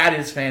 that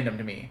is fandom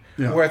to me.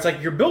 Yeah. Where it's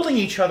like you're building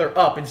each other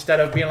up instead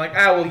of being like,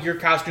 well, your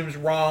costume's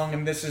wrong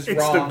and this is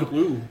wrong. It's the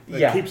glue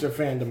that keeps a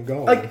fandom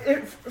going.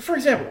 Like, for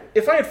example,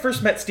 if I had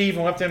first met Steve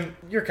and went up to him,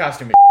 your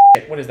costume is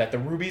shit. What is that, the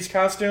Ruby's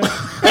costume?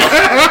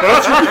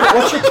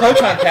 what's your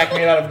proton pack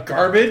made out of?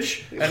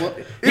 Garbage? And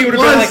he would have been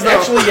like,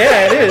 actually,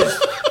 yeah, it is.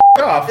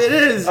 Off. It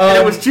is, and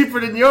it was cheaper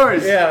than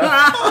yours.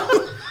 Yeah.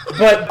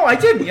 But no, I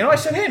didn't. I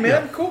said, hey,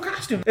 man, cool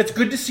costume. It's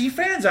good to see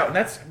fans out.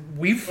 And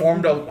we've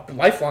formed a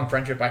lifelong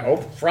friendship, I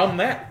hope, from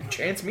that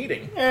chance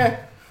meeting. Yeah,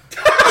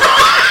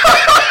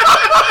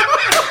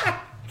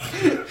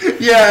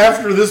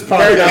 after this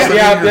podcast,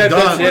 you're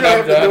done.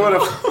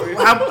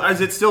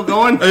 Is it still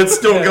going? It's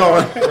still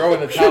going. Throwing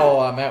the towel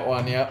on that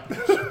one, yep.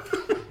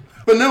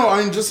 But no,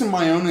 I mean, just in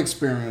my own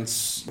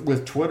experience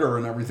with Twitter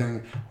and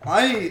everything,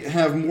 I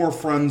have more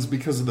friends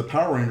because of the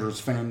Power Rangers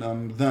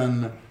fandom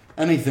than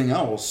anything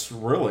else,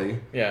 really.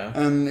 Yeah.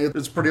 And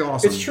it's pretty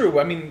awesome. It's true.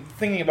 I mean,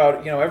 thinking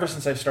about, ever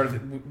since I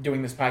started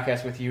doing this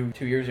podcast with you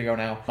 2 years ago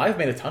now, I've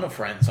made a ton of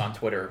friends on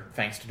Twitter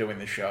thanks to doing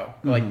this show.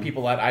 Mm-hmm. Like,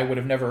 people that I would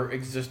have never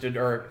existed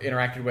or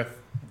interacted with.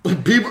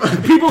 People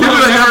who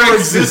never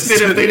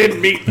existed if they didn't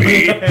meet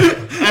me.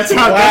 That's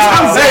how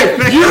hey,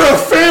 you're a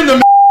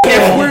fandom.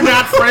 If we're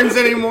not friends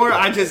anymore,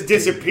 I just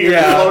disappear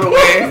and float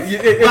away.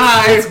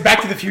 It's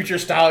Back to the Future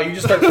style. You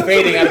just start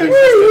fading out of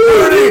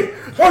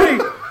existence. Party!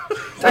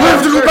 I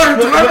have to go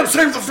back in time and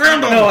save the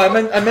fandom. No, I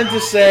meant to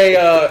say.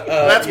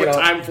 That's what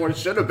Time Force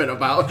should have been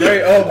about.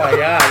 Oh my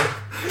god,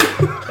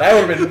 that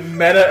would have been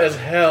meta as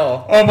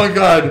hell. Oh my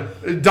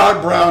god,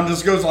 Doc Brown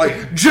just goes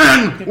like,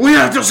 Jen, we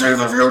have to save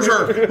the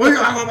future. We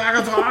gotta go back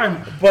in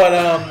time. But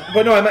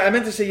no, I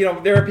meant to say,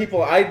 there are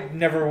people I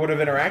never would have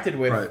interacted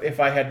with if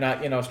I had not,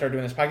 started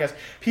doing this podcast.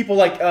 People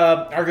like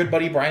our good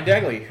buddy Brian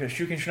Dagley,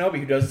 Shukin Shinobi,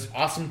 who does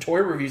awesome toy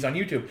reviews on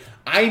YouTube.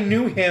 I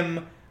knew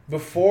him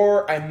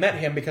before I met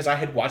him because I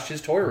had watched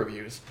his toy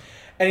reviews.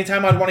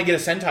 Anytime I'd want to get a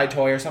Sentai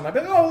toy or something, I'd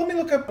be like, let me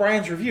look up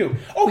Brian's review.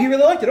 Oh, he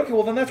really liked it. Okay,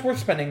 well, then that's worth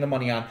spending the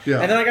money on.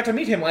 Yeah. And then I got to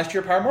meet him last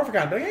year at Power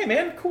Morphicon. I'd be like, hey,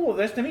 man, cool.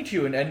 Nice to meet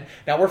you. And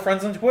now we're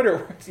friends on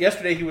Twitter.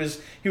 Yesterday, he was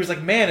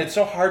like, man, it's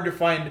so hard to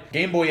find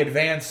Game Boy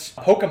Advance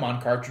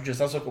Pokemon cartridges.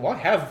 I was like, well, I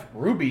have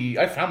Ruby.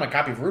 I found my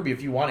copy of Ruby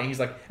if you want it. He's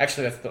like,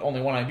 actually, that's the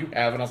only one I do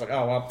have. And I was like,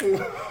 oh, well,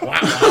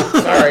 wow.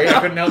 Sorry, I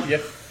couldn't help you.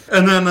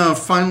 And then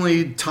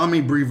finally, Tommy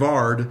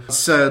Brevard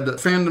said,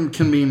 fandom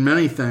can mean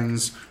many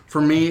things.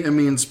 For me, it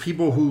means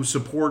people who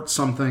support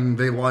something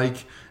they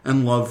like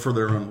and love for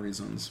their own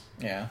reasons.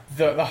 Yeah.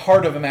 The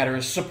heart of the matter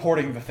is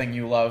supporting the thing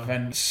you love.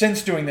 And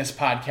since doing this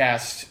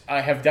podcast,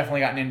 I have definitely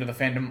gotten into the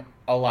fandom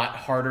a lot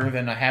harder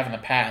than I have in the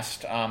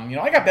past.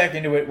 I got back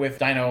into it with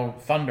Dino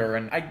Thunder,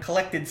 and I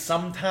collected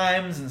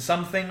sometimes and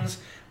some things.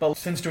 But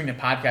since doing the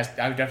podcast,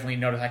 I've definitely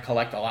noticed I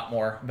collect a lot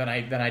more than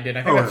I did.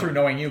 I think that's through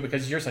knowing you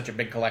because you're such a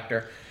big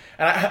collector.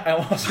 And I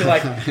almost feel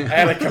like I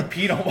had to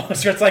compete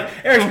almost. It's like,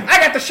 Eric, I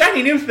got the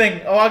shiny new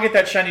thing. Oh, I'll get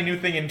that shiny new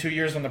thing in 2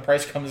 years when the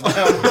price comes down.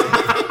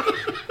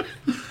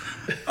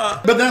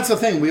 But that's the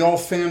thing. We all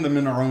fandom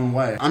in our own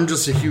way. I'm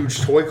just a huge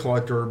toy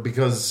collector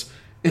because,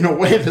 in a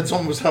way, that's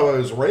almost how I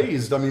was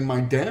raised. I mean, my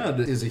dad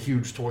is a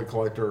huge toy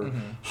collector,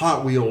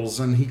 Hot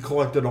Wheels, and he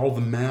collected all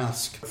the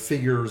Mask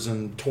figures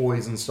and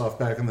toys and stuff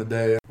back in the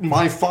day.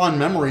 My fond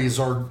memories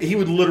are, he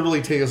would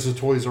literally take us to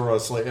Toys R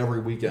Us like every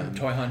weekend.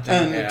 Toy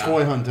hunting.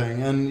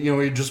 And,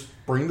 he'd just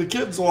bring the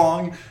kids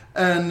along.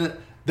 And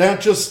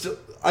that just,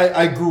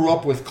 I grew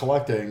up with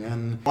collecting,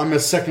 and I'm a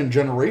second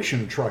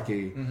generation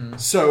Trekkie. Mm-hmm.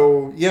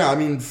 So, yeah, I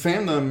mean,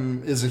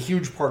 fandom is a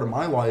huge part of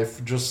my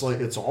life, just like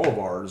it's all of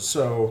ours.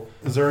 So,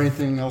 is there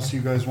anything else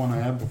you guys want to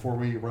add before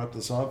we wrap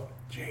this up?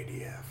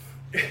 JDF.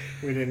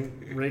 We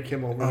didn't rake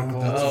him over the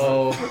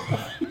coals.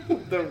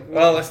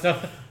 Well, let's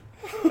not.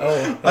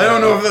 I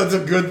don't know if that's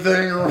a good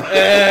thing or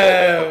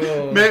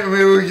maybe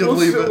we can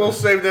leave it. We'll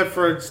save that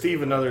for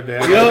Steve another day.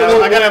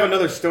 I gotta have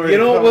another story. You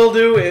know what we'll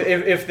do?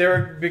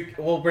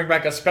 We'll bring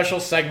back a special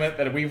segment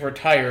that we've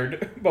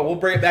retired, but we'll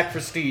bring it back for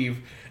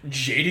Steve.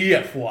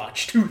 JDF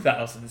Watch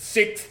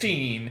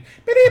 2016.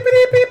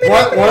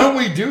 Why don't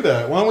we do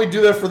that? Why don't we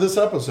do that for this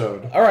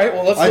episode? All right.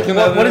 Well, let's.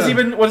 What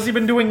has he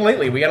been doing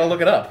lately? We got to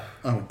look it up.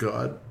 Oh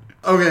God.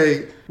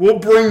 Okay, we'll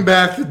bring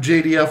back the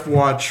JDF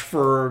Watch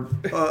for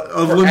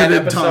a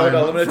limited time.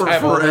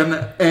 For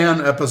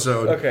an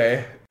episode.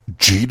 Okay.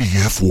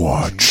 JDF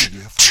Watch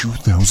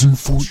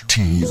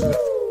 2014.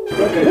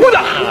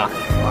 Wow.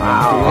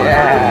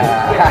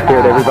 Yeah.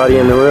 Scared everybody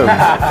in the room.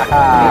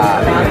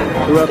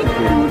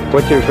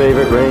 What's your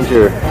favorite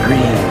Ranger?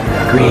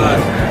 Green.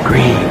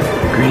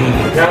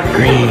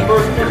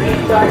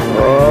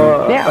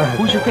 Yeah.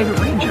 Who's your favorite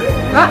Ranger?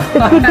 It's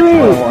the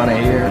Green. I want to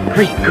hear.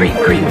 Green.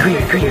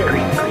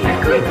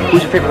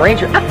 Who's your favorite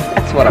Ranger?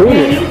 That's what I want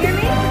to hear.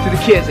 To the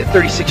kids at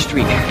 36th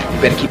Street,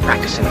 you better keep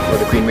practicing before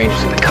the Green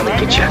Ranger's gonna come and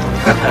get you.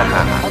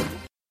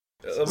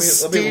 Let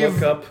me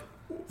look up.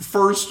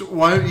 first,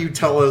 why don't you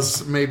tell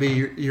us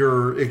maybe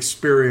your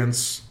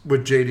experience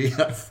with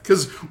JDF?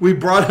 Because we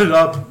brought it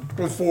up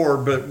before,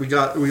 but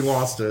we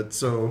lost it.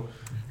 So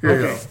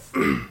here you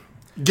go.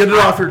 Get it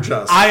off your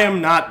chest. I am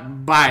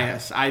not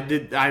biased. At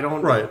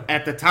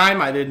the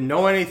time, I didn't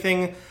know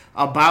anything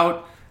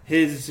about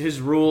his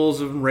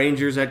rules of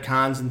Rangers at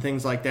cons and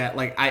things like that.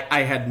 Like,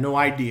 I had no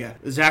idea.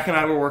 Zach and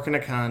I were working a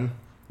con,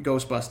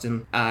 ghost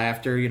busting,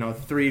 after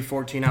 3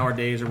 14-hour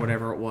days or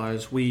whatever it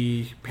was.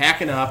 We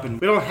packing up,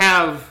 and we don't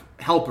have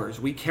helpers.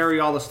 We carry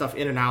all the stuff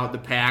in and out, the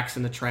packs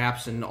and the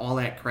traps and all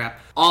that crap,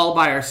 all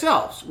by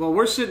ourselves. Well,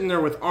 we're sitting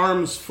there with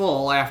arms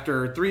full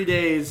after 3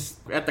 days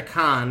at the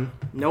con,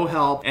 no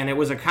help, and it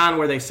was a con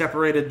where they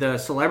separated the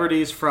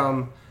celebrities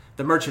from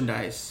the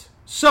merchandise.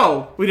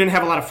 So, we didn't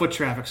have a lot of foot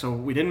traffic, so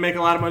we didn't make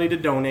a lot of money to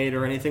donate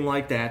or anything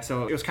like that,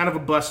 so it was kind of a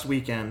bust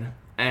weekend.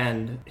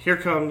 And here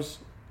comes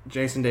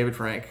Jason David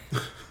Frank.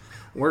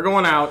 We're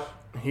going out.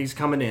 He's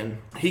coming in.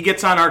 He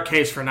gets on our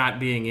case for not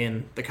being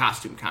in the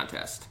costume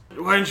contest.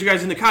 Why aren't you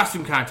guys in the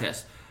costume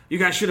contest? You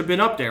guys should have been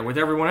up there with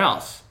everyone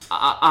else.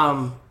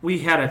 We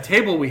had a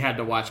table we had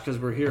to watch because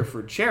we're here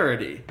for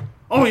charity.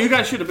 Oh, you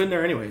guys should have been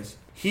there anyways.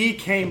 He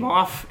came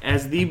off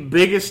as the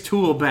biggest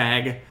tool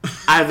bag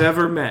I've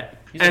ever met.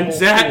 And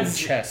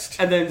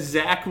then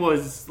Zach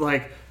was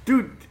like,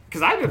 dude,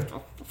 because I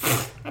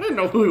didn't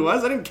know who he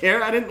was. I didn't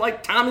care. I didn't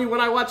like Tommy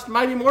when I watched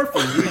Mighty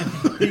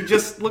Morphin. He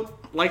just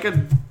looked like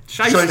a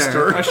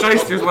shyster. A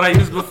shyster is what I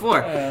used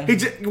before. He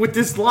just, with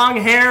this long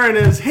hair and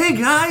his, hey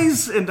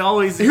guys, and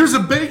always, here's a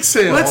bake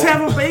sale. Let's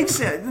have a bake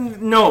sale.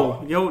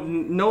 No,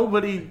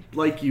 nobody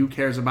like you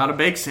cares about a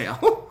bake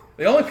sale.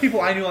 The only people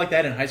I knew like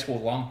that in high school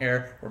with long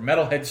hair were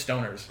metalhead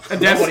stoners.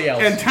 And nobody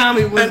else. And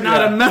Tommy was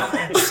not a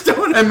metalhead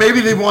stoner. And maybe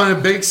they wanted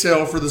a bake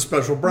sale for the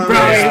special brownies.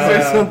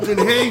 Or something.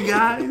 Hey,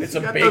 guys. It's a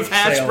got bake those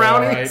hash sale,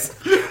 brownies.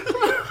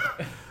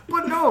 Right.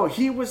 But no,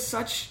 he was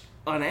such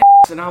an ass.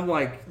 And I'm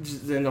like,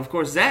 and of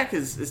course, Zach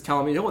is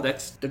telling me, oh,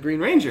 that's the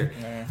Green Ranger.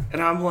 Yeah.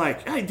 And I'm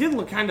like, he did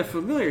look kind of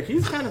familiar.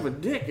 He's kind of a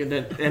dick. And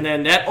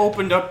then that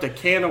opened up the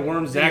can of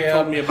worms. Zach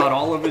told me about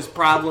all of his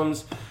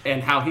problems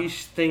and how he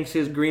thinks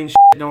his green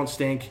don't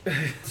stink.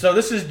 So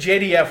this is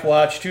JDF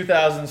Watch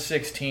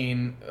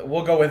 2016.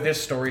 We'll go with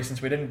this story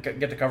since we didn't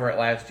get to cover it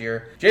last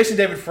year. Jason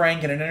David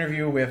Frank in an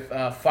interview with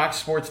Fox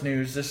Sports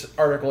News. This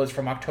article is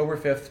from October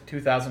 5th,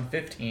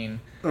 2015.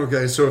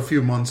 Okay, so a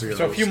few months ago.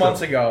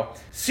 Months ago.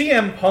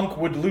 CM Punk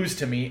would lose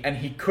to me, and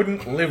he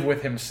couldn't live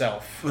with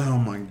himself. Oh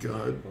my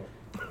God.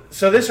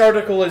 So this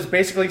article is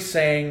basically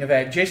saying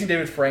that Jason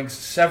David Frank's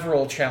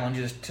several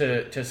challenges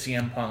to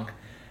CM Punk,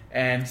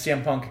 and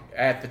CM Punk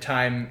at the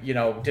time,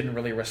 didn't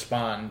really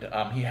respond.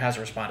 He has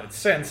responded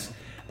since.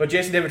 But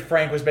Jason David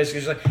Frank was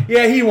basically just like,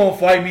 yeah, he won't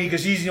fight me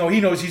because he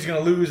knows he's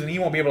going to lose and he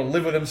won't be able to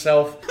live with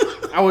himself.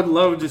 I would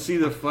love to see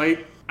the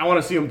fight. I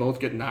want to see them both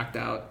get knocked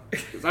out.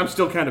 Because I'm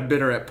still kind of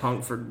bitter at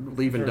Punk for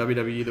leaving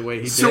WWE the way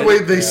he did. So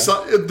wait,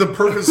 the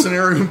perfect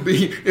scenario would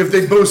be if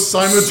they both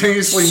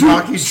simultaneously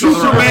knock each other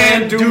out.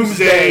 Superman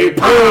Doomsday. And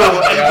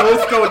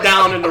both go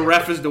down and the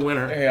ref is the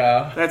winner.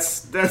 Yeah.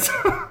 That's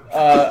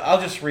I'll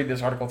just read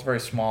this article. It's very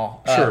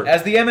small. Sure.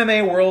 As the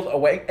MMA world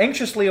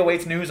anxiously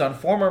awaits news on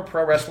former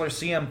pro wrestler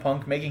CM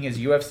Punk making his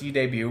UFC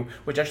debut,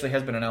 which actually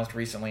has been announced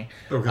recently.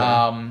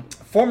 Okay.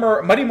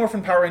 Former Mighty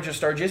Morphin Power Ranger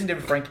star Jason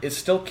David Frank is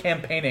still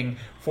campaigning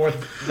for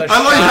the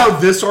I like how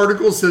this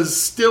article says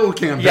still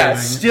campaigning. Yeah,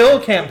 still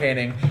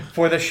campaigning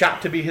for the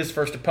shot to be his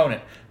first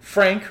opponent.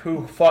 Frank,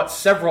 who fought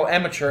several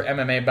amateur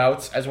MMA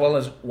bouts as well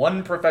as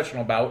one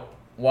professional bout,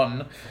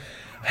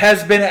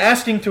 has been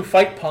asking to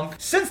fight Punk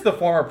since the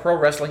former pro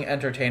wrestling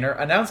entertainer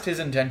announced his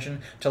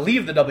intention to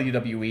leave the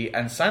WWE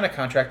and sign a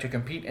contract to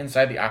compete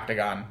inside the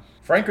Octagon.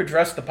 Frank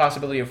addressed the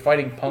possibility of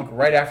fighting Punk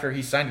right after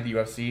he signed to the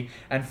UFC,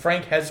 and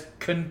Frank has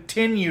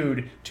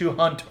continued to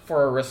hunt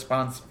for a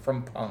response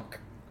from Punk.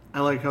 I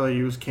like how they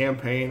use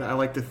campaign. I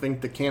like to think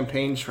the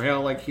campaign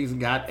trail like he's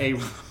got a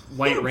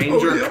White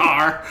Ranger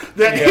car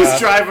that he's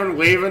driving,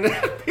 waving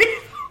at me.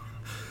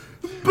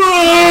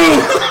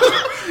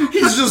 Boo!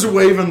 He's just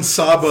waving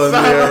Saba in the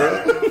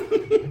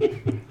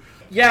air.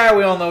 Yeah,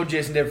 we all know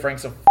Jason David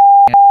Frank's a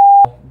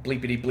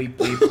bleepity bleep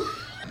bleep.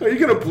 Are you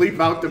going to bleep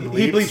out the bleeps?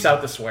 He bleeps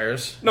out the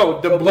swears.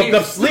 No, the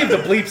bleeps. Leave the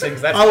bleep things.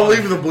 That's I'll fine.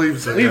 leave the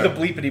bleeps in. Leave the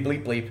bleepity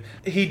bleep bleep.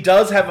 He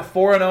does have a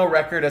 4-0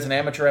 record as an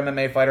amateur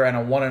MMA fighter and a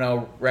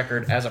 1-0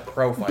 record as a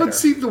pro fighter. But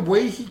see, the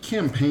way he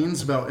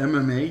campaigns about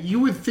MMA, you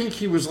would think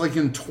he was like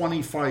in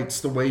 20 fights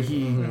the way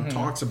he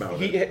talks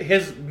about it.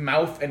 His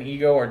mouth and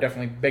ego are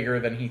definitely bigger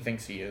than he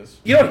thinks he is.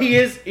 You know what he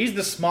is? He's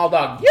the small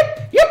dog.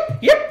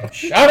 Yep.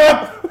 Shut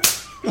up.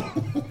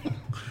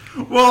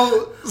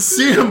 Well,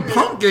 CM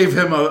Punk gave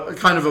him a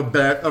kind of a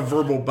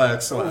verbal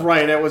backslap.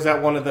 Right, that was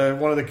at one of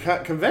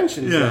the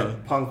conventions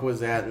that Punk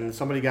was at, and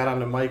somebody got on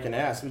the mic and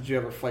asked, "Did you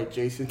ever fight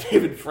Jason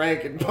David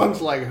Frank?" And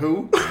Punk's like,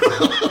 "Who?"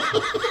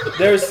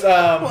 There's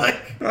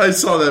I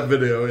saw that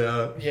video.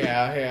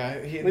 Yeah.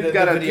 He's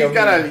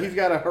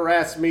got to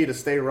harass me to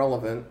stay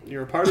relevant.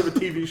 You're a part of a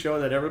TV show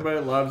that everybody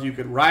loves. You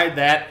could ride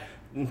that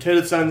into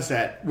the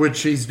sunset.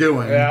 Which he's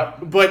doing. Yeah.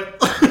 But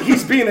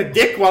he's being a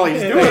dick while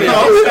he's doing it.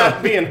 He's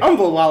not being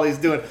humble while he's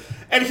doing it.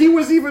 And he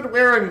was even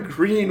wearing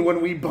green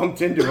when we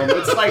bumped into him.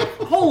 It's like,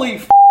 holy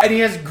f***. And he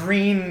has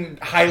green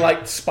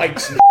highlight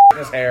spikes in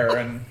his hair.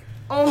 And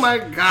oh my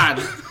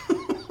God.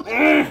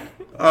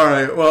 All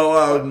right,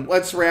 well...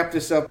 let's wrap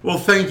this up. Well,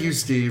 thank you,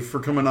 Steve, for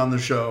coming on the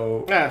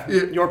show. Yeah,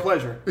 your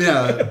pleasure.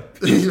 Yeah.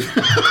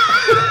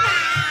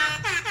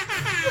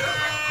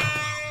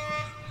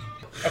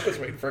 I was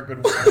waiting for a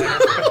good one.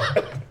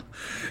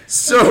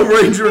 So,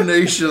 Ranger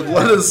Nation,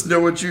 let us know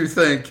what you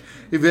think.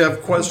 If you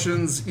have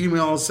questions,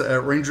 email us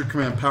at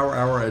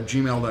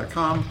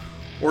rangercommandpowerhour@gmail.com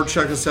or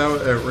check us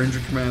out at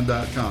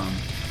rangercommand.com.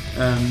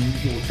 And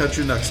we'll catch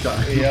you next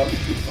time. Yep.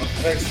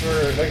 Thanks for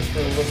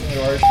listening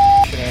to our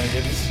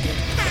shenanigans.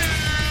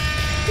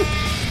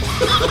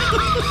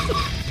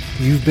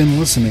 You've been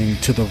listening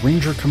to the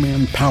Ranger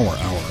Command Power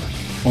Hour,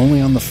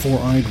 only on the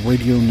 4-Eyed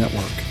Radio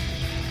Network.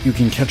 You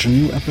can catch a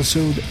new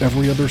episode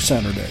every other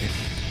Saturday.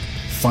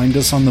 Find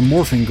us on the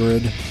Morphing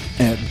Grid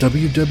at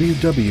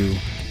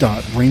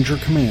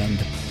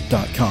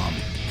www.rangercommand.com.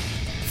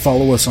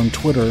 Follow us on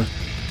Twitter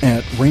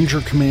at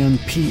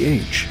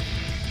RangerCommandPH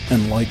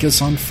and like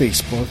us on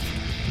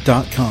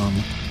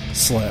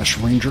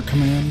Facebook.com/Ranger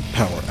Command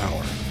Power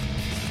Hour.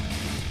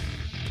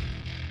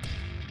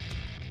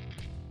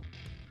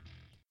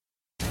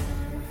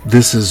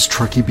 This is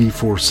Truckee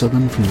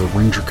B47 from the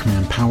Ranger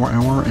Command Power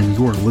Hour, and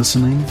you are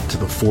listening to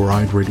the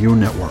 4-Eyed Radio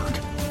Network.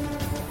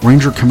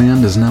 Ranger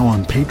Command is now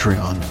on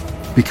Patreon.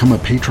 Become a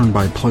patron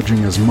by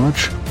pledging as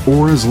much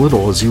or as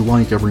little as you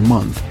like every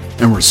month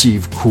and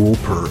receive cool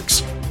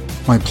perks.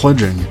 By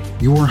pledging,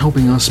 you are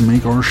helping us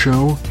make our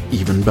show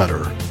even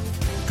better.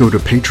 Go to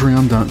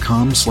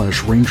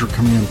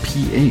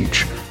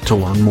patreon.com/RangerCommandPH to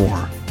learn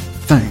more.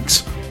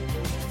 Thanks.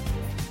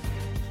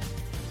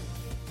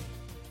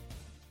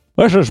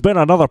 This has been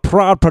another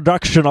proud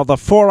production of the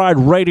 4-Eyed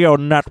Radio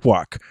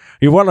Network.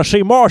 You want to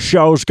see more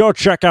shows, go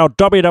check out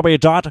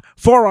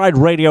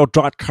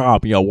www.4eyedradio.com,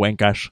 you winkers.